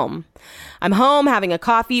now I'm home. I'm home having a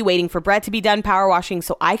coffee, waiting for Brett to be done power washing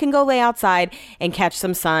so I can go lay outside and catch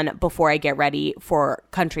some sun before I get ready for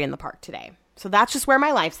country in the park today. So that's just where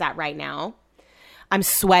my life's at right now. I'm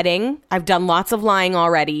sweating. I've done lots of lying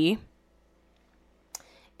already.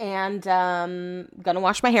 And gonna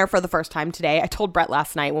wash my hair for the first time today. I told Brett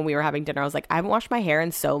last night when we were having dinner, I was like, I haven't washed my hair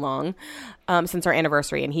in so long since our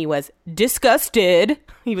anniversary. And he was disgusted.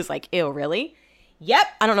 He was like, ew, really? Yep.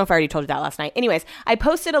 I don't know if I already told you that last night. Anyways, I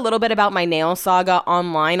posted a little bit about my nail saga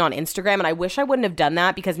online on Instagram. And I wish I wouldn't have done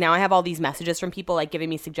that because now I have all these messages from people like giving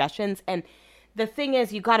me suggestions. And the thing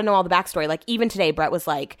is, you got to know all the backstory. Like even today, Brett was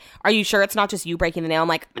like, are you sure it's not just you breaking the nail? I'm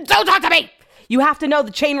like, don't talk to me. You have to know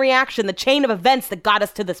the chain reaction, the chain of events that got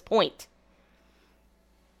us to this point.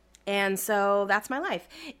 And so that's my life.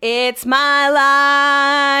 It's my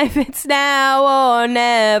life. It's now or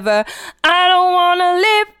never. I don't want to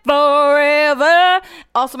live forever.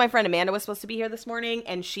 Also, my friend Amanda was supposed to be here this morning.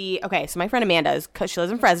 And so my friend Amanda, she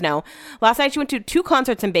lives in Fresno. Last night, she went to 2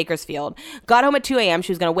 concerts in Bakersfield. Got home at 2 a.m.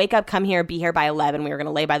 She was going to wake up, come here, be here by 11. We were going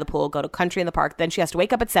to lay by the pool, go to country in the park. Then she has to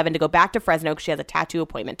wake up at 7 to go back to Fresno because she has a tattoo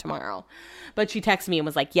appointment tomorrow. But she texted me and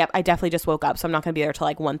was like, yep, I definitely just woke up, so I'm not going to be there till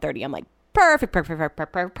like 1:30. I'm like, perfect.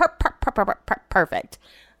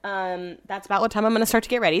 That's about what time I'm going to start to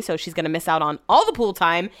get ready. So she's going to miss out on all the pool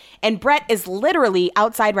time. And Brett is literally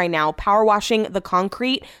outside right now, power washing the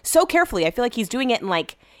concrete so carefully. I feel like he's doing it in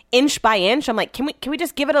like inch by inch. I'm like, can we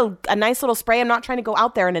just give it a nice little spray? I'm not trying to go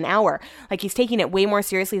out there in an hour. Like he's taking it way more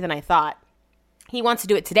seriously than I thought. He wants to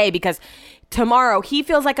do it today because tomorrow he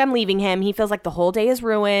feels like I'm leaving him. He feels like the whole day is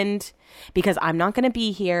ruined because I'm not going to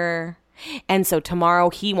be here. And so tomorrow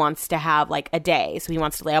he wants to have like a day. So he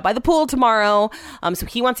wants to lay out by the pool tomorrow. So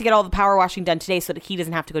he wants to get all the power washing done today so that he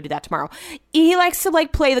doesn't have to go do that tomorrow. He likes to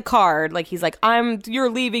like play the card. Like he's like, you're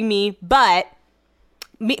leaving me. But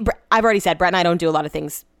I've already said Brett and I don't do a lot of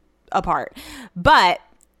things apart. But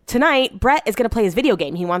tonight, Brett is going to play his video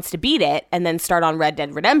game. He wants to beat it and then start on Red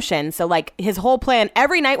Dead Redemption. So like his whole plan,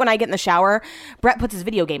 every night when I get in the shower, Brett puts his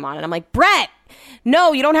video game on. And I'm like, Brett,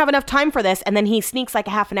 no, you don't have enough time for this. And then he sneaks like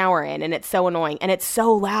a half an hour in and it's so annoying. And it's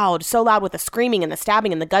so loud with the screaming and the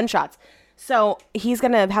stabbing and the gunshots. So he's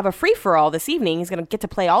going to have a free-for-all this evening. He's going to get to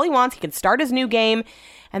play all he wants. He can start his new game.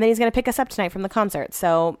 And then he's going to pick us up tonight from the concert.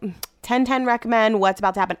 So 10/10 recommend what's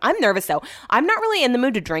about to happen. I'm nervous though. I'm not really in the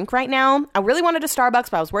mood to drink right now. I really wanted a Starbucks,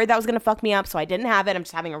 but I was worried that was going to fuck me up. So I didn't have it. I'm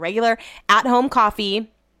just having a regular at-home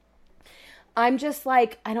coffee. I'm just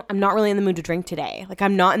like, I'm not really in the mood to drink today. Like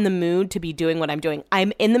I'm not in the mood to be doing what I'm doing.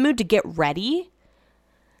 I'm in the mood to get ready,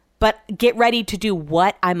 but get ready to do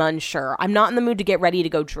what? I'm unsure. I'm not in the mood to get ready to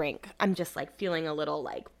go drink. I'm just like feeling a little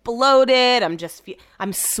like bloated.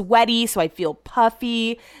 I'm sweaty, so I feel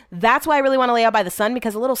puffy. That's why I really want to lay out by the sun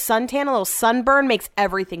because a little suntan, a little sunburn makes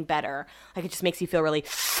everything better. Like it just makes you feel really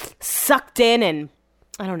sucked in and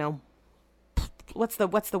I don't know, what's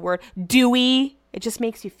the word? Dewy. It just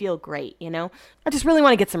makes you feel great, you know? I just really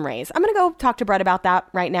want to get some rays. I'm going to go talk to Brett about that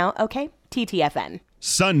right now. Okay? TTFN.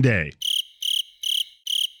 Sunday.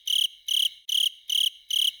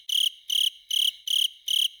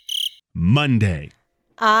 Monday.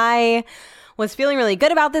 I was feeling really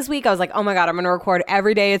good about this week. I was like, oh my God, I'm going to record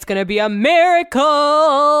every day. It's going to be a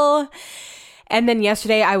miracle. And then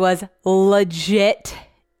yesterday I was legit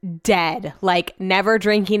dead, like never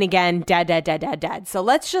drinking again, dead. So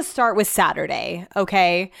let's just start with Saturday,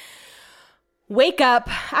 okay? Wake up.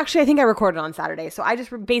 Actually, I think I recorded on Saturday, so I just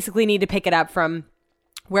basically need to pick it up from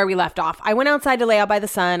where we left off. I went outside to lay out by the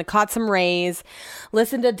sun, caught some rays,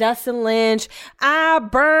 listened to Dustin Lynch. I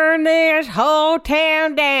burned this whole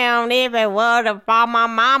town down if it wasn't for my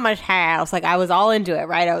mama's house. Like, I was all into it,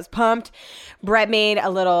 right? I was pumped. Brett made a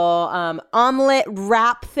little omelet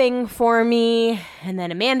wrap thing for me, and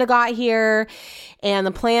then Amanda got here, and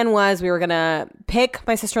the plan was we were going to pick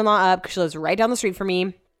my sister-in-law up because she lives right down the street from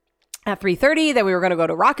me at 3:30. Then we were going to go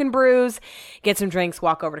to Rock and Brews, get some drinks,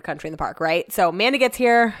 walk over to Country in the Park, right? So Amanda gets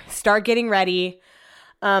here, start getting ready.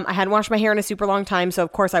 I hadn't washed my hair in a super long time, so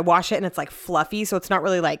of course I wash it, and it's like fluffy, so it's not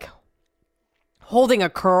really like holding a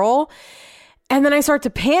curl. And then I start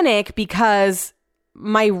to panic because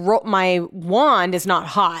my wand is not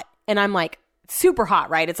hot, and I'm like super hot,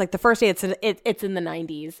 right? It's like the first day it's in the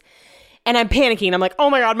 90s, and I'm panicking. I'm like, oh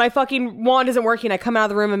my God, my fucking wand isn't working. I come out of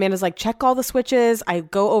the room. Amanda's like, check all the switches. I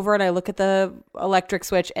go over and I look at the electric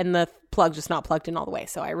switch, and the plug's just not plugged in all the way.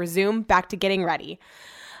 So I resume back to getting ready,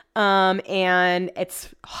 and it's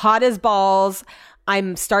hot as balls.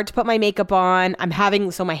 I'm start to put my makeup on.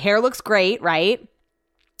 So my hair looks great, right?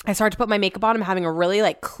 I start to put my makeup on. I'm having a really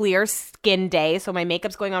like clear skin day. So my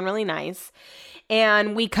makeup's going on really nice.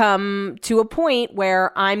 And we come to a point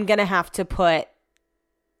where I'm going to have to put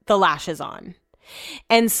the lashes on.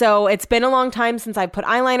 And so it's been a long time since I put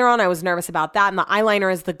eyeliner on. I was nervous about that. And the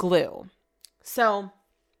eyeliner is the glue. So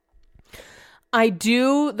I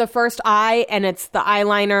do the first eye, and it's the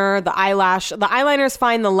eyeliner, the eyelash. The eyeliner is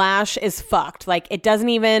fine. The lash is fucked. Like, it doesn't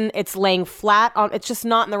even, it's laying flat on, it's just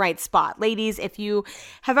not in the right spot. Ladies, if you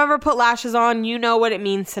have ever put lashes on, you know what it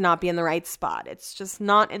means to not be in the right spot. It's just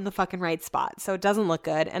not in the fucking right spot. So it doesn't look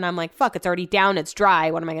good. And I'm like, fuck, it's already down. It's dry.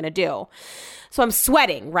 What am I going to do? So I'm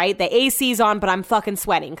sweating, right? The AC's on, but I'm fucking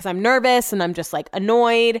sweating because I'm nervous and I'm just like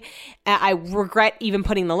annoyed. I regret even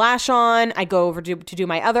putting the lash on. I go over to do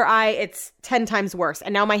my other eye. It's 10 times worse.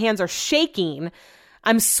 And now my hands are shaking.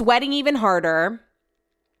 I'm sweating even harder.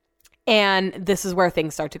 And this is where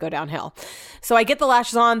things start to go downhill. So I get the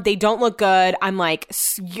lashes on. They don't look good. I'm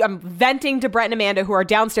venting to Brett and Amanda, who are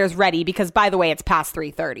downstairs ready because, by the way, it's past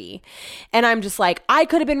 3:30. And I'm just like, I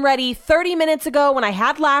could have been ready 30 minutes ago when I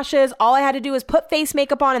had lashes. All I had to do was put face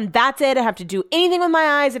makeup on, and that's it. I didn't have to do anything with my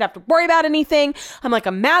eyes. I didn't have to worry about anything. I'm like,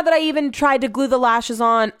 I'm mad that I even tried to glue the lashes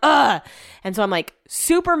on. Ugh. And so I'm like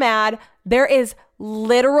super mad. There is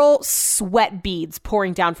literal sweat beads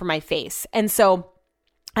pouring down from my face. And so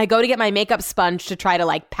I go to get my makeup sponge to try to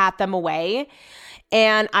like pat them away.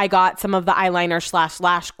 And I got some of the eyeliner /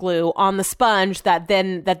 lash glue on the sponge that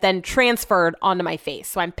then transferred onto my face.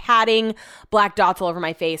 So I'm patting black dots all over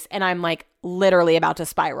my face, and I'm like literally about to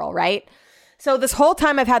spiral, right? So this whole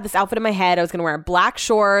time I've had this outfit in my head. I was going to wear black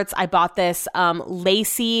shorts. I bought this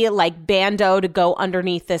lacy like bandeau to go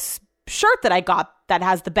underneath this shirt that I got that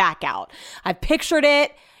has the back out. I pictured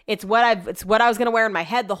it. It's what I was going to wear in my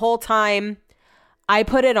head the whole time. I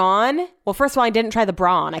put it on. Well, first of all, I didn't try the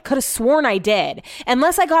bra on. I could have sworn I did.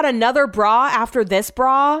 Unless I got another bra after this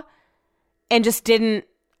bra and just didn't,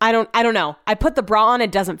 I don't know. I put the bra on,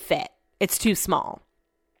 it doesn't fit. It's too small.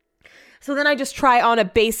 So then I just try on a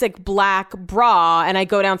basic black bra, and I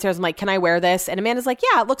go downstairs. I'm like, can I wear this? And Amanda's like,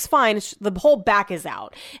 yeah, it looks fine. The whole back is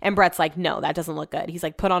out. And Brett's like, no, that doesn't look good. He's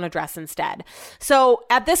like, put on a dress instead. So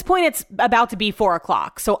at this point, it's about to be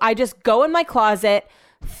 4:00. So I just go in my closet,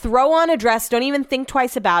 throw on a dress, don't even think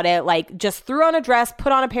twice about it. Like, just threw on a dress,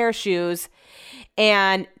 put on a pair of shoes,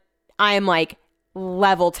 and I'm like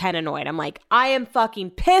level 10 annoyed. I'm like, I am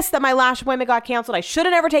fucking pissed that my lash appointment got canceled. I should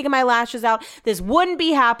have never taken my lashes out. This wouldn't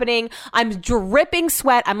be happening. I'm dripping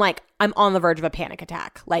sweat. I'm like, I'm on the verge of a panic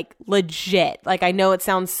attack. Like, legit. Like, I know it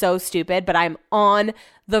sounds so stupid, but I'm on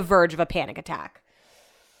the verge of a panic attack.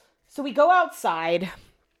 So we go outside.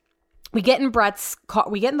 We get in Brett's car.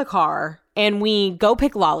 We get in the car. And we go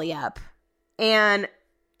pick Lolly up, and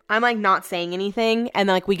I'm like not saying anything. And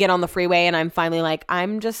then like we get on the freeway, and I'm finally like, I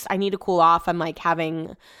need to cool off. I'm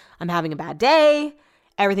having a bad day.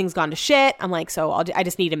 Everything's gone to shit. I'm like, so I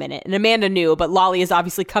just need a minute. And Amanda knew, but Lolly is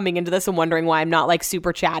obviously coming into this and wondering why I'm not like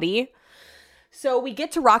super chatty. So we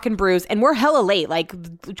get to Rock and Brews and we're hella late. Like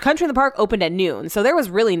Country in the Park opened at noon. So there was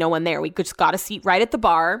really no one there. We just got a seat right at the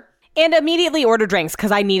bar and immediately ordered drinks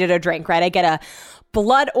because I needed a drink, right? I get a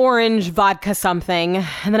blood orange vodka something.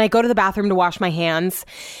 And then I go to the bathroom to wash my hands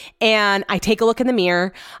and I take a look in the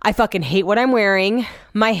mirror. I fucking hate what I'm wearing.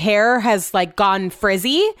 My hair has like gone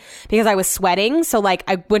frizzy because I was sweating. So like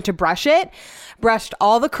I went to brush it, brushed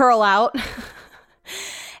all the curl out.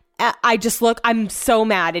 I just look, I'm so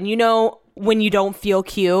mad. And you know, when you don't feel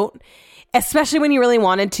cute, especially when you really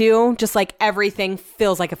wanted to, just like everything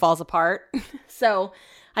feels like it falls apart. So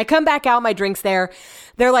I come back out, my drink's there.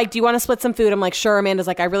 They're like, do you want to split some food? I'm like, sure. Amanda's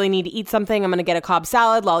like, I really need to eat something. I'm going to get a Cobb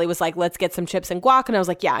salad. Lolly was like, let's get some chips and guac. And I was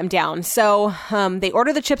like, yeah, I'm down. So they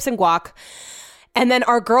order the chips and guac. And then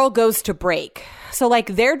our girl goes to break. So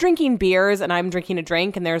like they're drinking beers and I'm drinking a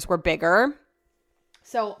drink and theirs were bigger.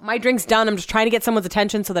 So my drink's done. I'm just trying to get someone's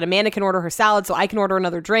attention so that Amanda can order her salad so I can order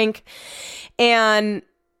another drink. And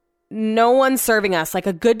no one's serving us. Like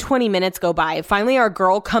a good 20 minutes go by. Finally, our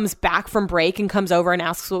girl comes back from break and comes over and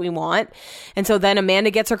asks what we want. And so then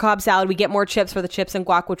Amanda gets her Cobb salad. We get more chips for the chips and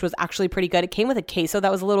guac, which was actually pretty good. It came with a queso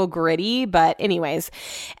that was a little gritty, but anyways.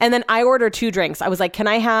 And then I ordered 2 drinks. I was like, can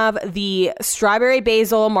I have the strawberry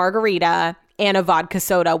basil margarita and a vodka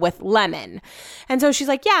soda with lemon? And so she's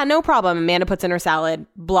like, yeah, no problem. Amanda puts in her salad,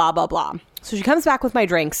 blah, blah, blah. So she comes back with my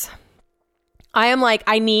drinks. I am like,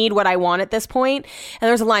 I need what I want at this point. And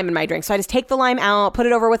there's a lime in my drink. So I just take the lime out, put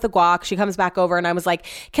it over with the guac. She comes back over and I was like,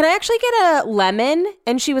 can I actually get a lemon?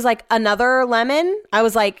 And she was like, another lemon? I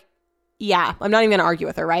was like, yeah, I'm not even going to argue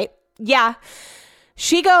with her, right? Yeah.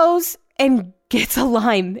 She goes and gets a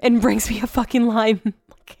lime and brings me a fucking lime.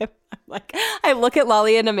 Like, I look at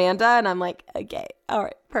Lolly and Amanda and I'm like, okay, all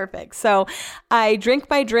right, perfect. So I drink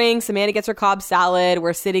my drinks. Amanda gets her Cobb salad.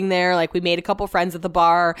 We're sitting there. Like we made a couple friends at the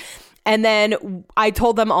bar. And then I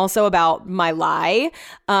told them also about my lie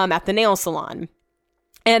at the nail salon.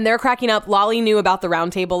 And they're cracking up. Lolly knew about the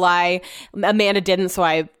round table lie. Amanda didn't, so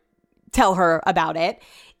I tell her about it.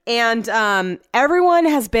 And everyone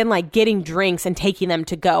has been like getting drinks and taking them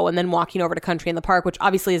to go and then walking over to Country in the Park, which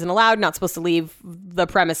obviously isn't allowed. Not supposed to leave the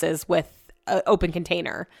premises with an open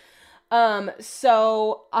container.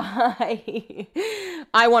 So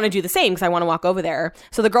I want to do the same because I want to walk over there.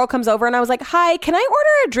 So the girl comes over and I was like, hi, can I order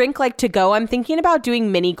a drink like to go? I'm thinking about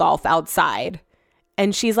doing mini golf outside.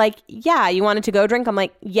 And she's like, yeah, you want a to-go drink? I'm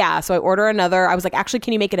like, yeah. So I order another. I was like, actually,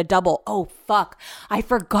 can you make it a double? Oh, fuck. I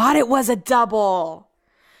forgot it was a double.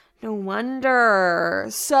 No wonder.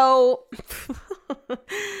 So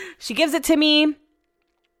she gives it to me.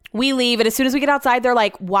 We leave. And as soon as we get outside, they're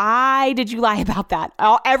like, why did you lie about that?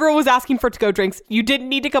 Everyone was asking for to-go drinks. You didn't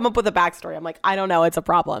need to come up with a backstory. I'm like, I don't know. It's a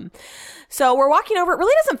problem. So we're walking over. It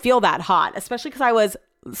really doesn't feel that hot, especially because I was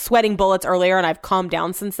sweating bullets earlier and I've calmed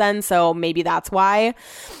down since then. So maybe that's why.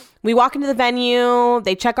 We walk into the venue.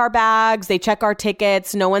 They check our bags. They check our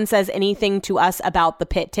tickets. No one says anything to us about the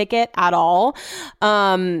pit ticket at all.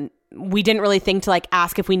 We didn't really think to like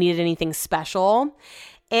ask if we needed anything special.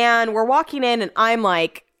 And we're walking in and I'm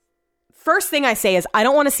like, first thing I say is I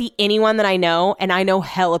don't want to see anyone that I know. And I know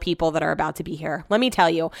hella people that are about to be here. Let me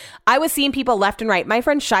tell you, I was seeing people left and right. My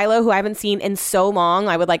friend Shiloh, who I haven't seen in so long,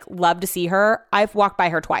 I would like love to see her. I've walked by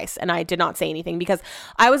her twice and I did not say anything because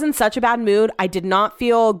I was in such a bad mood. I did not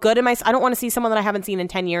feel good in I don't want to see someone that I haven't seen in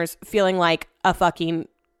 10 years feeling like a fucking,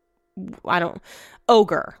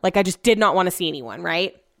 ogre. Like I just did not want to see anyone,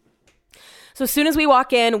 right? So as soon as we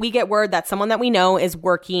walk in, we get word that someone that we know is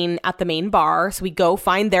working at the main bar. So we go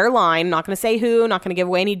find their line. Not going to say who, not going to give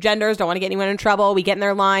away any genders. Don't want to get anyone in trouble. We get in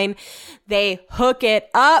their line. They hook it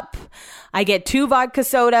up. I get 2 vodka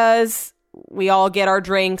sodas. We all get our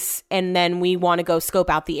drinks. And then we want to go scope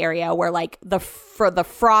out the area where like the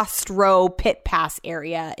Frost Row pit pass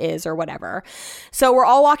area is or whatever. So we're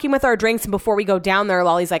all walking with our drinks. And before we go down there,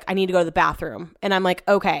 Lolly's like, I need to go to the bathroom. And I'm like,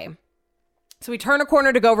 okay. So we turn a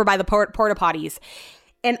corner to go over by the porta potties.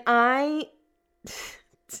 And I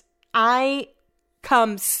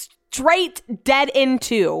come straight dead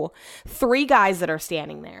into 3 guys that are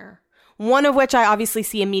standing there. One of which I obviously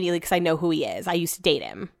see immediately because I know who he is. I used to date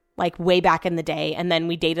him like way back in the day. And then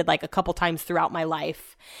we dated like a couple times throughout my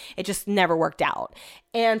life. It just never worked out.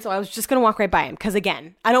 And so I was just going to walk right by him. Because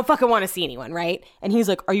again, I don't fucking want to see anyone, right? And he's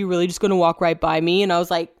like, are you really just going to walk right by me? And I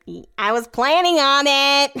was like, I was planning on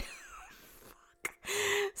it.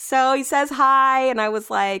 So he says hi, and I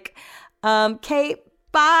was like, Kate,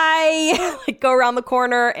 bye. Like, go around the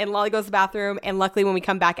corner, and Lolly goes to the bathroom. And luckily, when we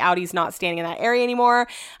come back out, he's not standing in that area anymore.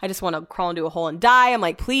 I just want to crawl into a hole and die. I'm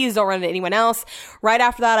like, please don't run into anyone else. Right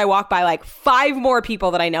after that, I walk by like 5 more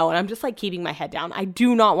people that I know, and I'm just like keeping my head down. I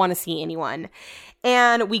do not want to see anyone.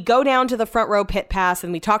 And we go down to the front row pit pass,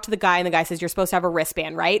 and we talk to the guy, and the guy says, you're supposed to have a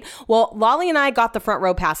wristband, right? Well, Lolly and I got the front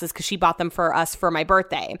row passes because she bought them for us for my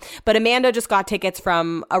birthday. But Amanda just got tickets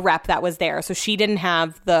from a rep that was there, so she didn't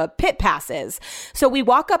have the pit passes. So we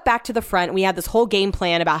walk up back to the front, and we had this whole game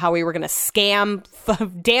plan about how we were going to scam,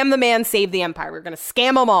 damn the man, save the empire. We were going to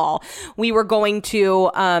scam them all. We were going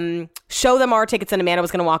to show them our tickets, and Amanda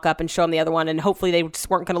was going to walk up and show them the other one, and hopefully they just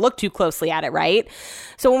weren't going to look too closely at it, right?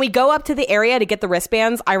 So when we go up to the area to get the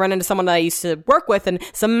wristbands, I run into someone that I used to work with, and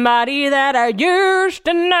somebody that I used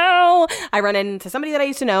to know. I run into somebody that I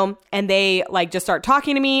used to know, and they like just start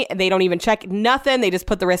talking to me, and they don't even check nothing. They just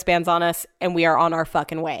put the wristbands on us, and we are on our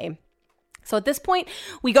fucking way. So at this point,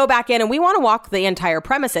 we go back in and we want to walk the entire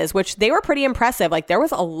premises, which they were pretty impressive. Like, there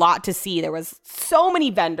was a lot to see. There was so many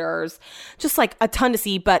vendors, just like a ton to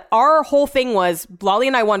see. But our whole thing was Lolly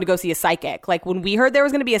and I wanted to go see a psychic. Like, when we heard there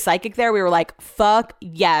was going to be a psychic there, we were like, fuck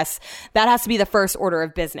yes, that has to be the first order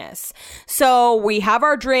of business. So we have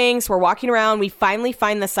our drinks. We're walking around. We finally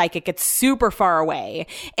find the psychic. It's super far away.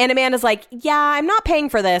 And Amanda's like, yeah, I'm not paying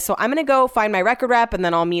for this. So I'm going to go find my record rep, and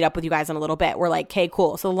then I'll meet up with you guys in a little bit. We're like, okay,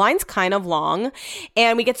 cool. So the line's kind of long,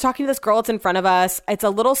 and we get to talking to this girl that's in front of us. It's a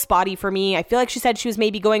little spotty for me. I feel like she said she was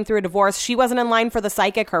maybe going through a divorce. She wasn't in line for the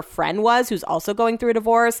psychic. Her friend was, who's also going through a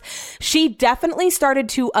divorce. She definitely started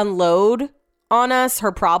to unload on us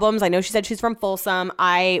her problems. I know she said she's from Folsom.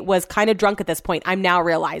 I was kind of drunk at this point, I'm now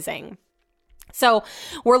realizing. So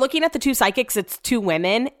we're looking at the 2 psychics. It's 2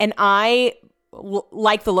 women, and I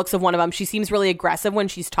like the looks of one of them. She seems really aggressive when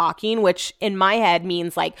she's talking, which in my head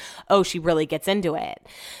means like, oh, she really gets into it.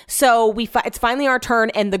 So it's finally our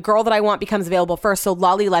turn, and the girl that I want becomes available first. So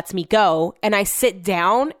Lolly lets me go, and I sit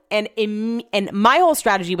down, and my whole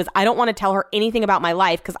strategy was I don't want to tell her anything about my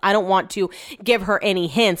life because I don't want to give her any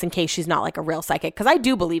hints in case she's not like a real psychic, because I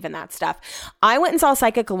do believe in that stuff. I went and saw a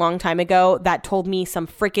psychic a long time ago that told me some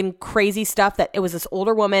freaking crazy stuff, that it was this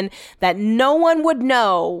older woman that no one would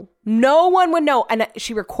know. No one would know. And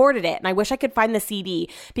she recorded it. And I wish I could find the CD,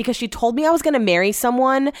 because she told me I was going to marry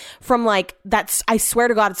someone from like, that's, I swear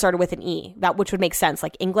to God, it started with an E, that, which would make sense.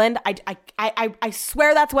 Like England. I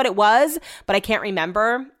swear that's what it was, but I can't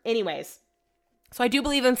remember. Anyways. So I do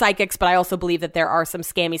believe in psychics, but I also believe that there are some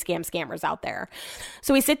scammers out there.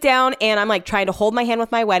 So we sit down, and I'm like trying to hold my hand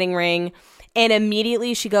with my wedding ring. And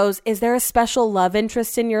immediately she goes, is there a special love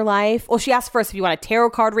interest in your life? Well, she asked first if you want a tarot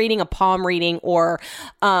card reading, a palm reading, or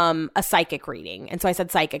a psychic reading. And so I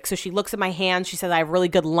said psychic. So she looks at my hand. She says, I have really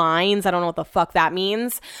good lines. I don't know what the fuck that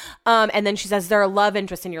means. And then she says, is there a love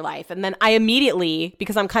interest in your life? And then I immediately,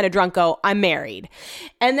 because I'm kind of drunk, go, I'm married.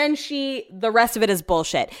 And then the rest of it is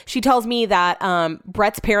bullshit. She tells me that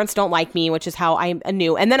Brett's parents don't like me, which is how I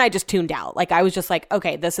knew. And then I just tuned out. Like, I was just like,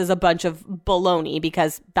 okay, this is a bunch of baloney,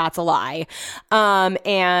 because that's a lie.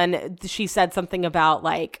 And she said something about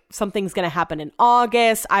like something's going to happen in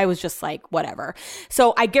August. I was just like, whatever.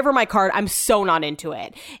 So I give her my card. I'm so not into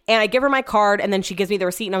it. And I give her my card, and then she gives me the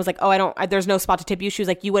receipt, and I was like, oh, there's no spot to tip you. She was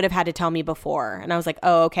like, you would have had to tell me before. And I was like,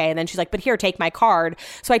 oh, okay. And then she's like, but here, take my card.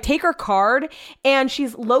 So I take her card, and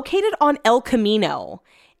she's located on El Camino.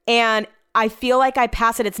 And I feel like I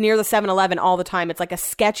pass it. It's near the 7-Eleven all the time. It's like a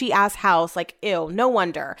sketchy ass house. Like, ew, no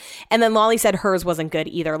wonder. And then Lolly said hers wasn't good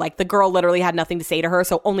either. Like, the girl literally had nothing to say to her,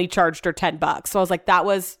 so only charged her $10. So I was like,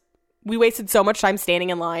 we wasted so much time standing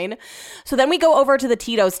in line. So then we go over to the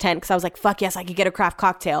Tito's tent, because I was like, fuck yes, I could get a craft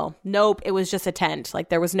cocktail. Nope, it was just a tent. Like,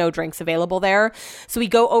 there was no drinks available there. So we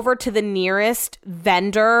go over to the nearest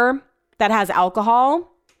vendor that has alcohol.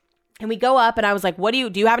 And we go up, and I was like,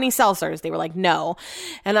 do you have any seltzers? They were like, no.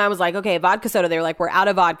 And I was like, okay, vodka soda. They were like, we're out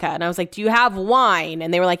of vodka. And I was like, do you have wine?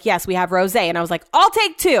 And they were like, yes, we have rosé. And I was like, I'll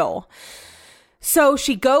take 2. So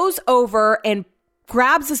she goes over and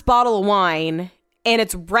grabs this bottle of wine, and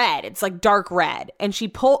it's red. It's like dark red. And she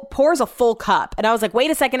pours a full cup. And I was like, wait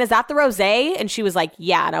a second, is that the rosé? And she was like,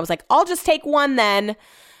 yeah. And I was like, I'll just take 1 then.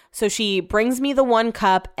 So she brings me the 1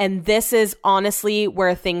 cup, and this is honestly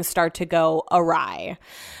where things start to go awry.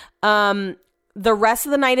 The rest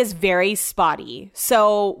of the night is very spotty.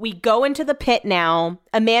 So we go into the pit now.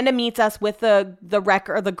 Amanda meets us with the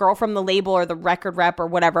record, or the girl from the label, or the record rep, or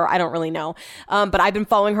whatever. I don't really know. But I've been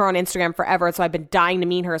following her on Instagram forever, so I've been dying to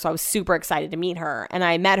meet her. So I was super excited to meet her, and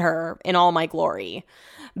I met her in all my glory.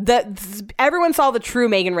 Everyone saw the true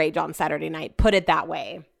Megan Rage on Saturday night. Put it that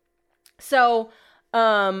way. So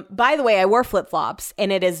By the way, I wore flip-flops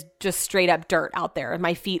and it is just straight up dirt out there.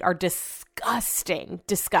 My feet are disgusting.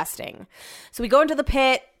 So we go into the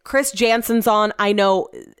pit. Chris Jansen's on. I know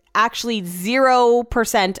actually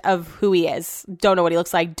 0% of who he is. Don't know what he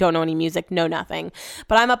looks like. Don't know any music. Know nothing.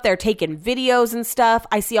 But I'm up there taking videos and stuff.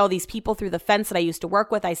 I see all these people through the fence that I used to work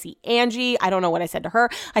with. I see Angie. I don't know what I said to her.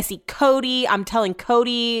 I see Cody. I'm telling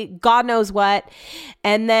Cody God knows what.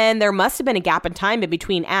 And then there must have been a gap in time in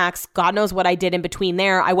between acts. God knows what I did in between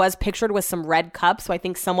there. I was pictured with some red cups. So I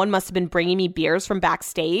think someone must have been bringing me beers from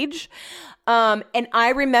backstage. And I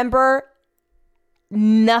remember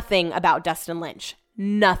nothing about Dustin Lynch.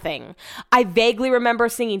 Nothing. I vaguely remember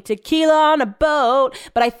singing Tequila on a Boat,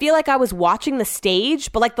 but I feel like I was watching the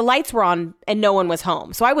stage, but like the lights were on and no one was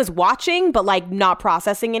home. So I was watching, but like not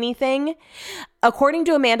processing anything. According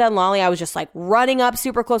to Amanda and Lolly, I was just like running up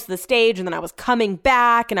super close to the stage, and then I was coming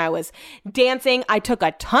back and I was dancing. I took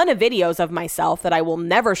a ton of videos of myself that I will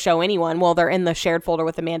never show anyone. Well, they're in the shared folder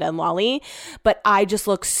with Amanda and Lolly, but I just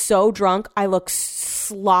look so drunk. I look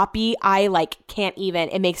sloppy. I like can't even,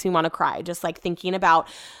 it makes me want to cry just like thinking about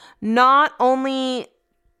not only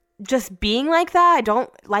just being like that. I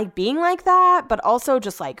don't like being like that, but also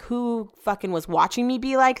just like who fucking was watching me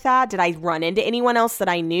be like that? Did I run into anyone else that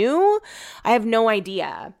I knew? I have no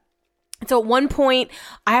idea. So at one point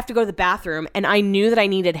I have to go to the bathroom and I knew that I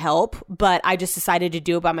needed help, but I just decided to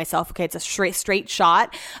do it by myself. Okay. It's a straight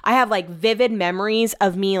shot. I have like vivid memories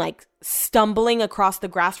of me like stumbling across the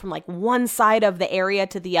grass from like one side of the area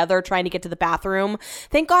to the other, trying to get to the bathroom.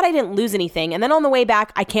 Thank God I didn't lose anything. And then on the way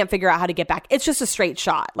back, I can't figure out how to get back. It's just a straight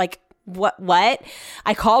shot. Like what?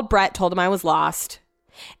 I called Brett, told him I was lost.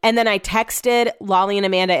 And then I texted Lolly and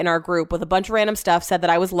Amanda in our group with a bunch of random stuff, said that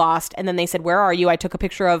I was lost. And then they said, where are you? I took a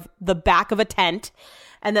picture of the back of a tent.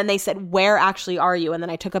 And then they said, where actually are you? And then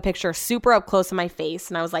I took a picture super up close of my face.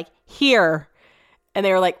 And I was like, here. And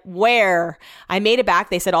they were like, where? I made it back.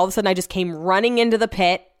 They said all of a sudden I just came running into the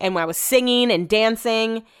pit and I was singing and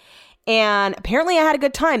dancing. And apparently I had a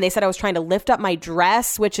good time. They said I was trying to lift up my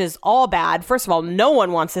dress, which is all bad. First of all, no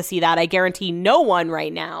one wants to see that. I guarantee no one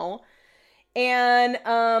right now. And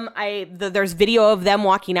there's video of them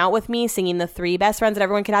walking out with me, singing The Three Best Friends That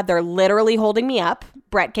Everyone Could Have. They're literally holding me up.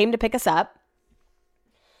 Brett came to pick us up.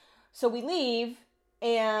 So we leave.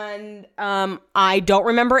 And I don't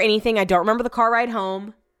remember anything. I don't remember the car ride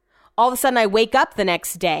home. All of a sudden, I wake up the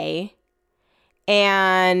next day,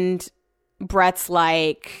 and Brett's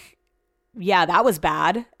like, yeah, that was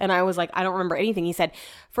bad. And I was like, I don't remember anything. He said,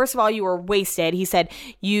 first of all, you were wasted. He said,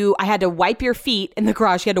 I had to wipe your feet in the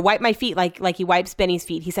garage. He had to wipe my feet like he wipes Benny's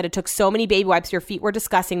feet. He said it took so many baby wipes. Your feet were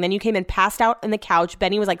disgusting. Then you came and passed out on the couch.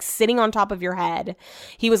 Benny was like sitting on top of your head.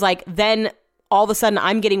 He was like, then all of a sudden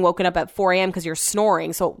I'm getting woken up at 4 a.m. because you're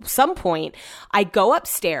snoring. So at some point I go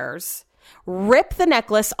upstairs, rip the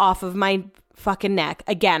necklace off of my fucking neck.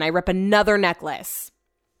 Again, I rip another necklace.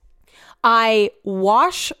 I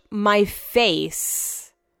wash my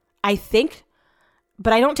face, I think,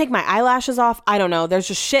 but I don't take my eyelashes off. I don't know. There's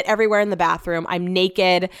just shit everywhere in the bathroom. I'm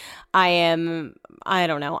naked. I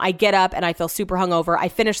don't know. I get up and I feel super hungover. I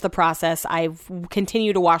finish the process. I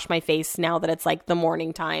continue to wash my face now that it's like the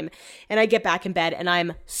morning time. And I get back in bed and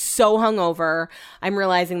I'm so hungover. I'm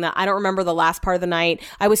realizing that I don't remember the last part of the night.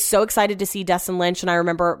 I was so excited to see Dustin Lynch and I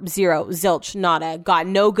remember zero, zilch, nada. Got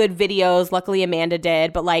no good videos. Luckily Amanda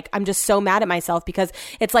did. But like, I'm just so mad at myself because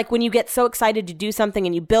it's like when you get so excited to do something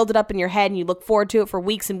and you build it up in your head and you look forward to it for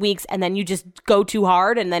weeks and weeks and then you just go too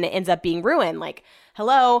hard and then it ends up being ruined. Like,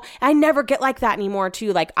 hello. I never get like that anymore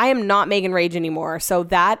too. Like I am not Megan Rage anymore. So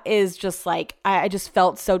that is just like, I just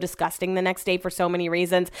felt so disgusting the next day for so many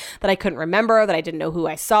reasons that I couldn't remember, that I didn't know who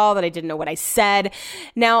I saw, that I didn't know what I said.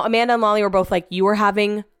 Now, Amanda and Lolly were both like, you were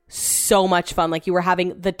having so much fun. Like you were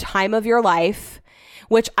having the time of your life,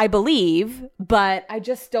 which I believe, but I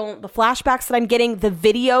just don't, the flashbacks that I'm getting, the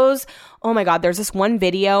videos, oh my God, there's this one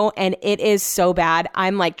video and it is so bad.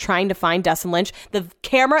 I'm like trying to find Dustin Lynch. The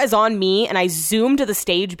camera is on me and I zoom to the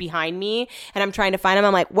stage behind me and I'm trying to find him.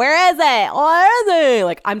 I'm like, where is it? Where is he?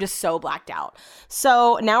 Like, I'm just so blacked out.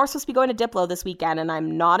 So now we're supposed to be going to Diplo this weekend and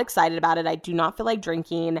I'm not excited about it. I do not feel like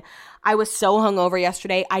drinking. I was so hungover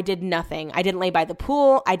yesterday. I did nothing. I didn't lay by the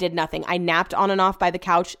pool. I did nothing. I napped on and off by the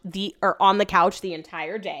couch, on the couch the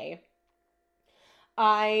entire day.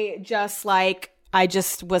 I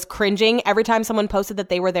just was cringing. Every time someone posted that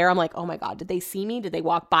they were there, I'm like, oh my God, did they see me? Did they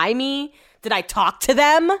walk by me? Did I talk to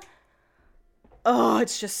them? Oh,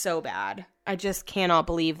 it's just so bad. I just cannot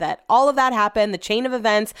believe that all of that happened, the chain of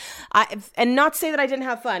events. And not to say that I didn't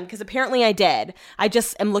have fun, because apparently I did. I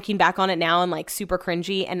just am looking back on it now and like super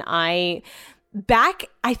cringy. And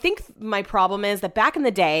I think my problem is that back in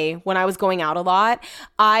the day when I was going out a lot,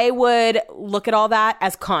 I would look at all that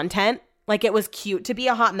as content. Like it was cute to be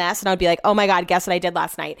a hot mess and I would be like, oh my God, guess what I did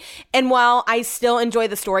last night? And while I still enjoy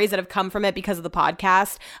the stories that have come from it because of the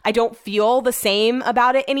podcast, I don't feel the same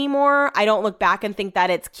about it anymore. I don't look back and think that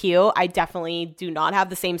it's cute. I definitely do not have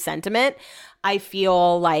the same sentiment. I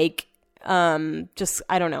feel like, I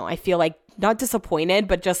don't know. I feel like not disappointed,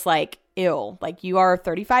 but just like, ew, like you are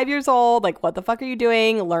 35 years old. Like what the fuck are you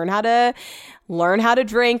doing? Learn how to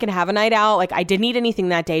drink and have a night out. Like I didn't eat anything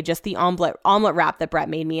that day, just the omelet wrap that Brett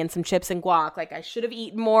made me and some chips and guac. Like I should have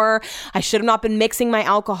eaten more. I should have not been mixing my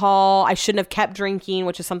alcohol. I shouldn't have kept drinking,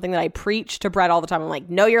 which is something that I preach to Brett all the time. I'm like,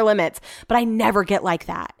 know your limits, but I never get like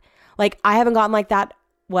that. Like I haven't gotten like that,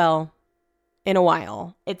 well, in a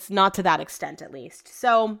while. It's not to that extent at least.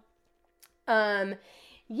 So,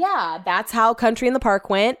 yeah, that's how Country in the Park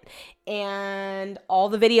went. And all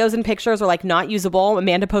the videos and pictures are like not usable.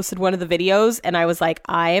 Amanda posted one of the videos and I was like,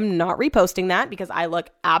 I am not reposting that because I look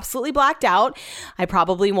absolutely blacked out. I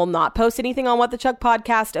probably will not post anything on What the Chuck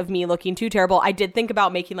podcast of me looking too terrible. I did think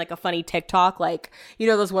about making like a funny TikTok, like, you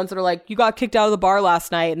know, those ones that are like, you got kicked out of the bar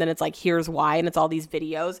last night. And then it's like, here's why. And it's all these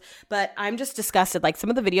videos. But I'm just disgusted. Like some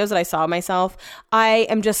of the videos that I saw of myself, I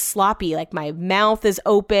am just sloppy. Like my mouth is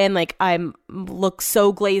open. Like I'm look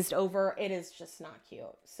so glazed over. It is just not cute.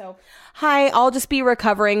 So, hi, I'll just be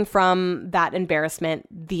recovering from that embarrassment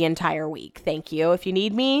the entire week. Thank you. If you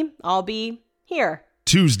need me, I'll be here.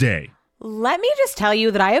 Tuesday. Let me just tell you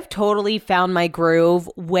that I have totally found my groove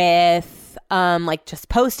with like just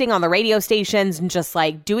posting on the radio stations and just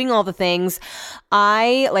like doing all the things.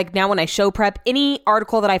 I like now when I show prep any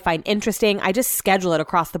article that I find interesting, I just schedule it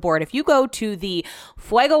across the board. If you go to the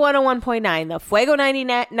Fuego 101.9, the Fuego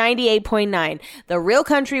 98.9, the Real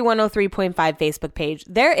Country 103.5 Facebook page,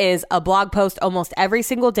 there is a blog post almost every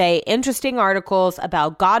single day, interesting articles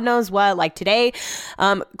about God knows what. Like today,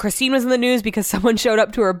 Christine was in the news because someone showed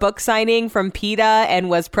up to her book signing from PETA and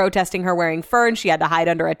was protesting her wearing fur and she had to hide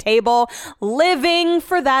under a table. Living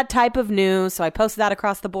for that type of news. So I posted that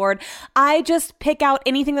across the board. I just pick out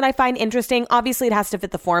anything that I find interesting. Obviously, it has to fit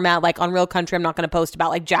the format. Like on Real Country, I'm not going to post about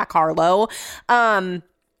like Jack Harlow.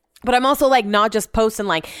 But I'm also like not just posting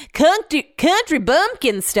like country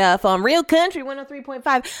bumpkin stuff on Real Country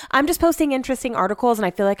 103.5. I'm just posting interesting articles and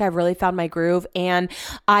I feel like I've really found my groove and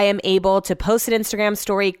I am able to post an Instagram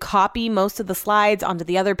story, copy most of the slides onto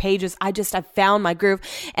the other pages. I've found my groove.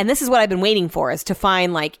 And this is what I've been waiting for, is to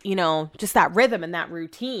find like, you know, just that rhythm and that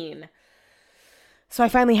routine. So I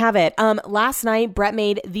finally have it. Last night, Brett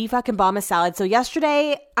made the fucking bombest salad. So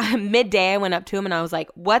yesterday, midday, I went up to him and I was like,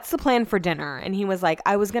 what's the plan for dinner? And he was like,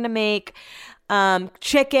 I was going to make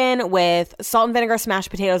chicken with salt and vinegar, smashed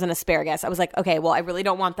potatoes, and asparagus. I was like, okay, well, I really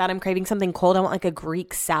don't want that. I'm craving something cold. I want like a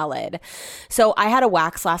Greek salad. So I had a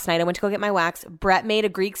wax last night. I went to go get my wax. Brett made a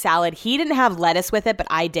Greek salad. He didn't have lettuce with it, but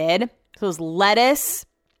I did. So it was lettuce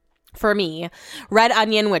for me, red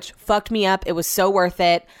onion, which fucked me up. It was so worth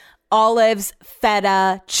it. Olives,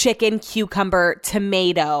 feta, chicken, cucumber,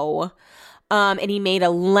 tomato. And he made a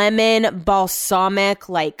lemon balsamic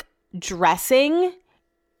like dressing.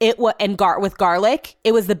 With garlic.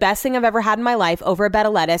 It was the best thing I've ever had in my life over a bed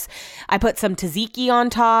of lettuce. I put some tzatziki on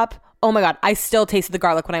top. Oh my God, I still tasted the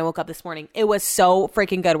garlic when I woke up this morning. It was so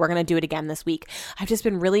freaking good. We're going to do it again this week. I just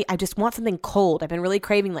want something cold. I've been really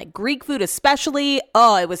craving like Greek food especially.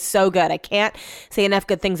 Oh, it was so good. I can't say enough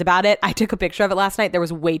good things about it. I took a picture of it last night. There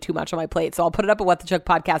was way too much on my plate, so I'll put it up at What the Chuck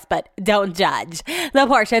podcast, but don't judge. The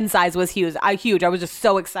portion size was huge. I was just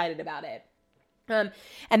so excited about it. And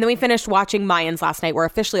then we finished watching Mayans last night. We're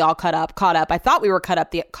officially all caught up. I thought we were caught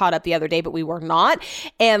up the other day, but we were not.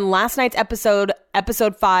 And last night's episode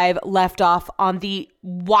 5, left off on the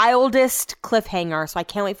wildest cliffhanger. So I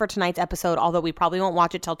can't wait for tonight's episode, although we probably won't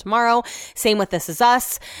watch it till tomorrow. Same with This Is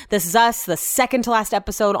Us. This Is Us, the second to last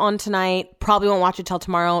episode on tonight. Probably won't watch it till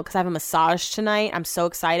tomorrow because I have a massage tonight. I'm so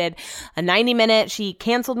excited. A 90-minute. She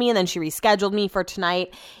canceled me and then she rescheduled me for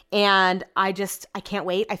tonight. And I can't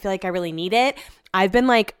wait. I feel like I really need it. I've been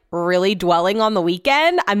like really dwelling on the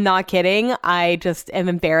weekend. I'm not kidding. I just am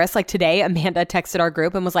embarrassed. Like today, Amanda texted our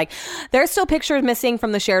group and was like, there's still pictures missing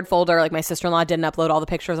from the shared folder. Like my sister-in-law didn't upload all the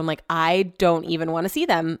pictures. I'm like, I don't even want to see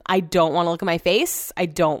them. I don't want to look at my face. I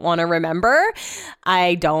don't want to remember.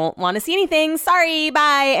 I don't want to see anything. Sorry,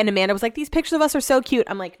 bye. And Amanda was like, these pictures of us are so cute.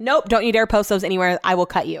 I'm like, nope, don't you dare post those anywhere. I will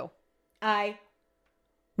cut you. I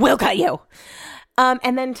will cut you.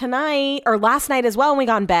 And then last night as well, when we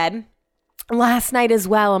got in bed, am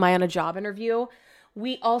I on a job interview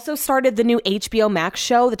We also started the new HBO Max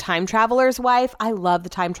show, The Time Traveler's Wife. I love The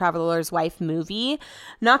Time Traveler's Wife movie.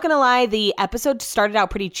 Not gonna lie, the episode started out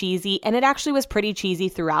pretty cheesy, and it actually was pretty cheesy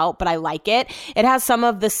throughout, but I like it. It has some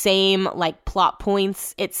of the same like plot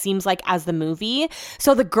points, it seems like, as the movie.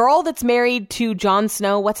 So the girl that's married to Jon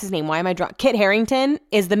Snow, what's his name? Why am I drunk? Kit Harington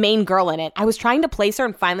is the main girl in it. I was trying to place her,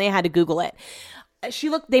 and finally I had to Google it.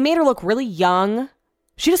 They made her look really young.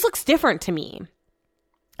 She just looks different to me.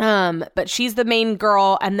 But she's the main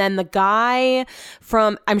girl. And then the guy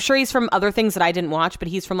I'm sure he's from other things that I didn't watch, but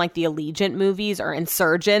he's from like the Allegiant movies or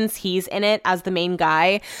Insurgents. He's in it as the main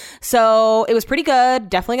guy. So it was pretty good.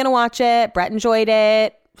 Definitely going to watch it. Brett enjoyed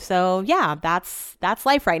it. So yeah, that's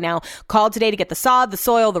life right now. Called today to get the sod, the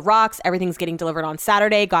soil, the rocks. Everything's getting delivered on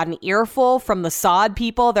Saturday. Got an earful from the sod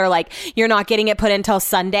people. They're like, you're not getting it put until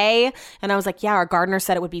Sunday. And I was like, yeah, our gardener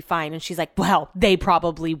said it would be fine. And she's like, well, they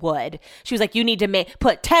probably would. She was like, you need to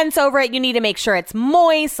put tents over it. You need to make sure it's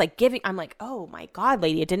moist. I'm like, oh my God,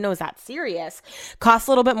 lady, I didn't know it was that serious. Costs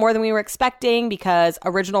a little bit more than we were expecting because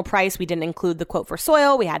original price, we didn't include the quote for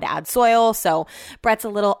soil. We had to add soil. So Brett's a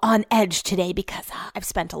little on edge today because I've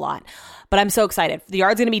spent a lot, but I'm so excited. The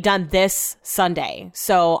yard's going to be done this Sunday.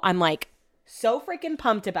 So I'm like so freaking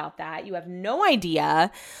pumped about that. You have no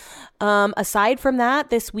idea. Aside from that,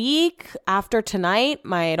 this week after tonight,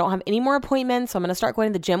 I don't have any more appointments. So I'm going to start going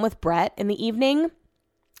to the gym with Brett in the evening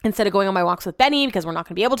instead of going on my walks with Benny because we're not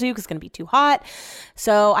going to be able to because it's going to be too hot.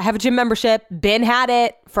 So I have a gym membership. Ben had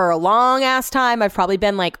it for a long ass time. I've probably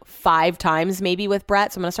been like 5 times maybe with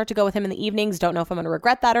Brett. So I'm going to start to go with him in the evenings. Don't know if I'm going to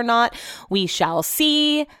regret that or not. We shall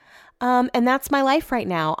see. And that's my life right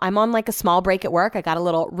now. I'm on like a small break at work. I got a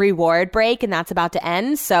little reward break and that's about to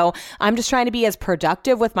end. So I'm just trying to be as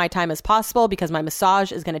productive with my time as possible because my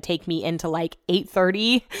massage is going to take me into like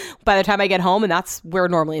 8:30 by the time I get home. And we're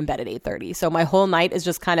normally in bed at 8:30. So my whole night is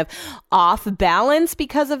just kind of off balance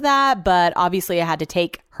because of that. But obviously I had to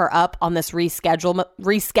take her up on this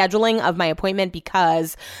rescheduling of my appointment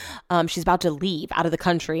because she's about to leave out of the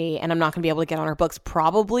country and I'm not going to be able to get on her books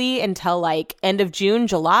probably until like end of June,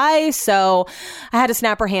 July. So I had to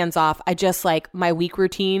snap her hands off. I just like my week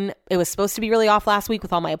routine. It was supposed to be really off last week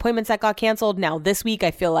with all my appointments that got canceled. Now this week,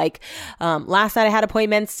 I feel like last night I had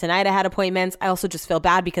appointments. Tonight I had appointments. I also just feel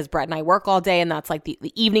bad because Brett and I work all day and that's like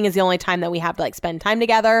the evening is the only time that we have to like spend time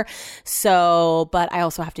together. So, but I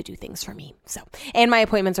also have to do things for me. So, and my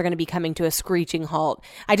appointments are going to be coming to a screeching halt.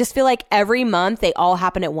 I just feel like every month they all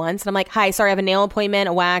happen at once. And I'm like, hi, sorry, I have a nail appointment,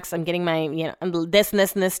 a wax. I'm getting my, this and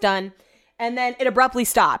this and this done. And then it abruptly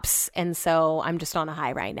stops. And so I'm just on a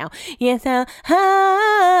high right now. Yes,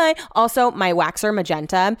 high. Also, my waxer,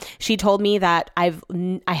 Magenta, she told me that I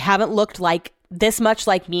haven't looked like this much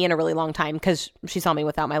like me in a really long time because she saw me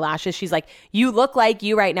without my lashes. She's like, you look like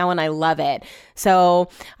you right now and I love it. So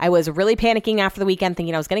I was really panicking after the weekend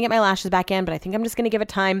thinking I was going to get my lashes back in, but I think I'm just going to give it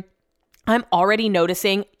time. I'm already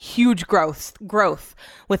noticing huge growth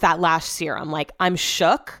with that lash serum. Like I'm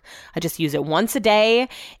shook. I just use it once a day.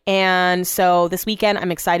 And so this weekend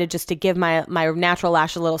I'm excited just to give my natural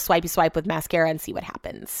lash a little swipey swipe with mascara and see what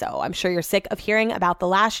happens. So I'm sure you're sick of hearing about the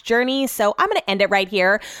lash journey. So I'm going to end it right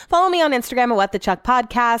here. Follow me on Instagram at What the Chuck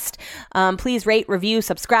Podcast. Please rate, review,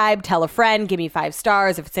 subscribe, tell a friend, give me 5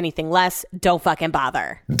 stars. If it's anything less, don't fucking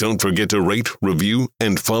bother. Don't forget to rate, review,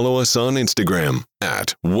 and follow us on Instagram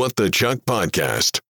at What the Chuck Podcast.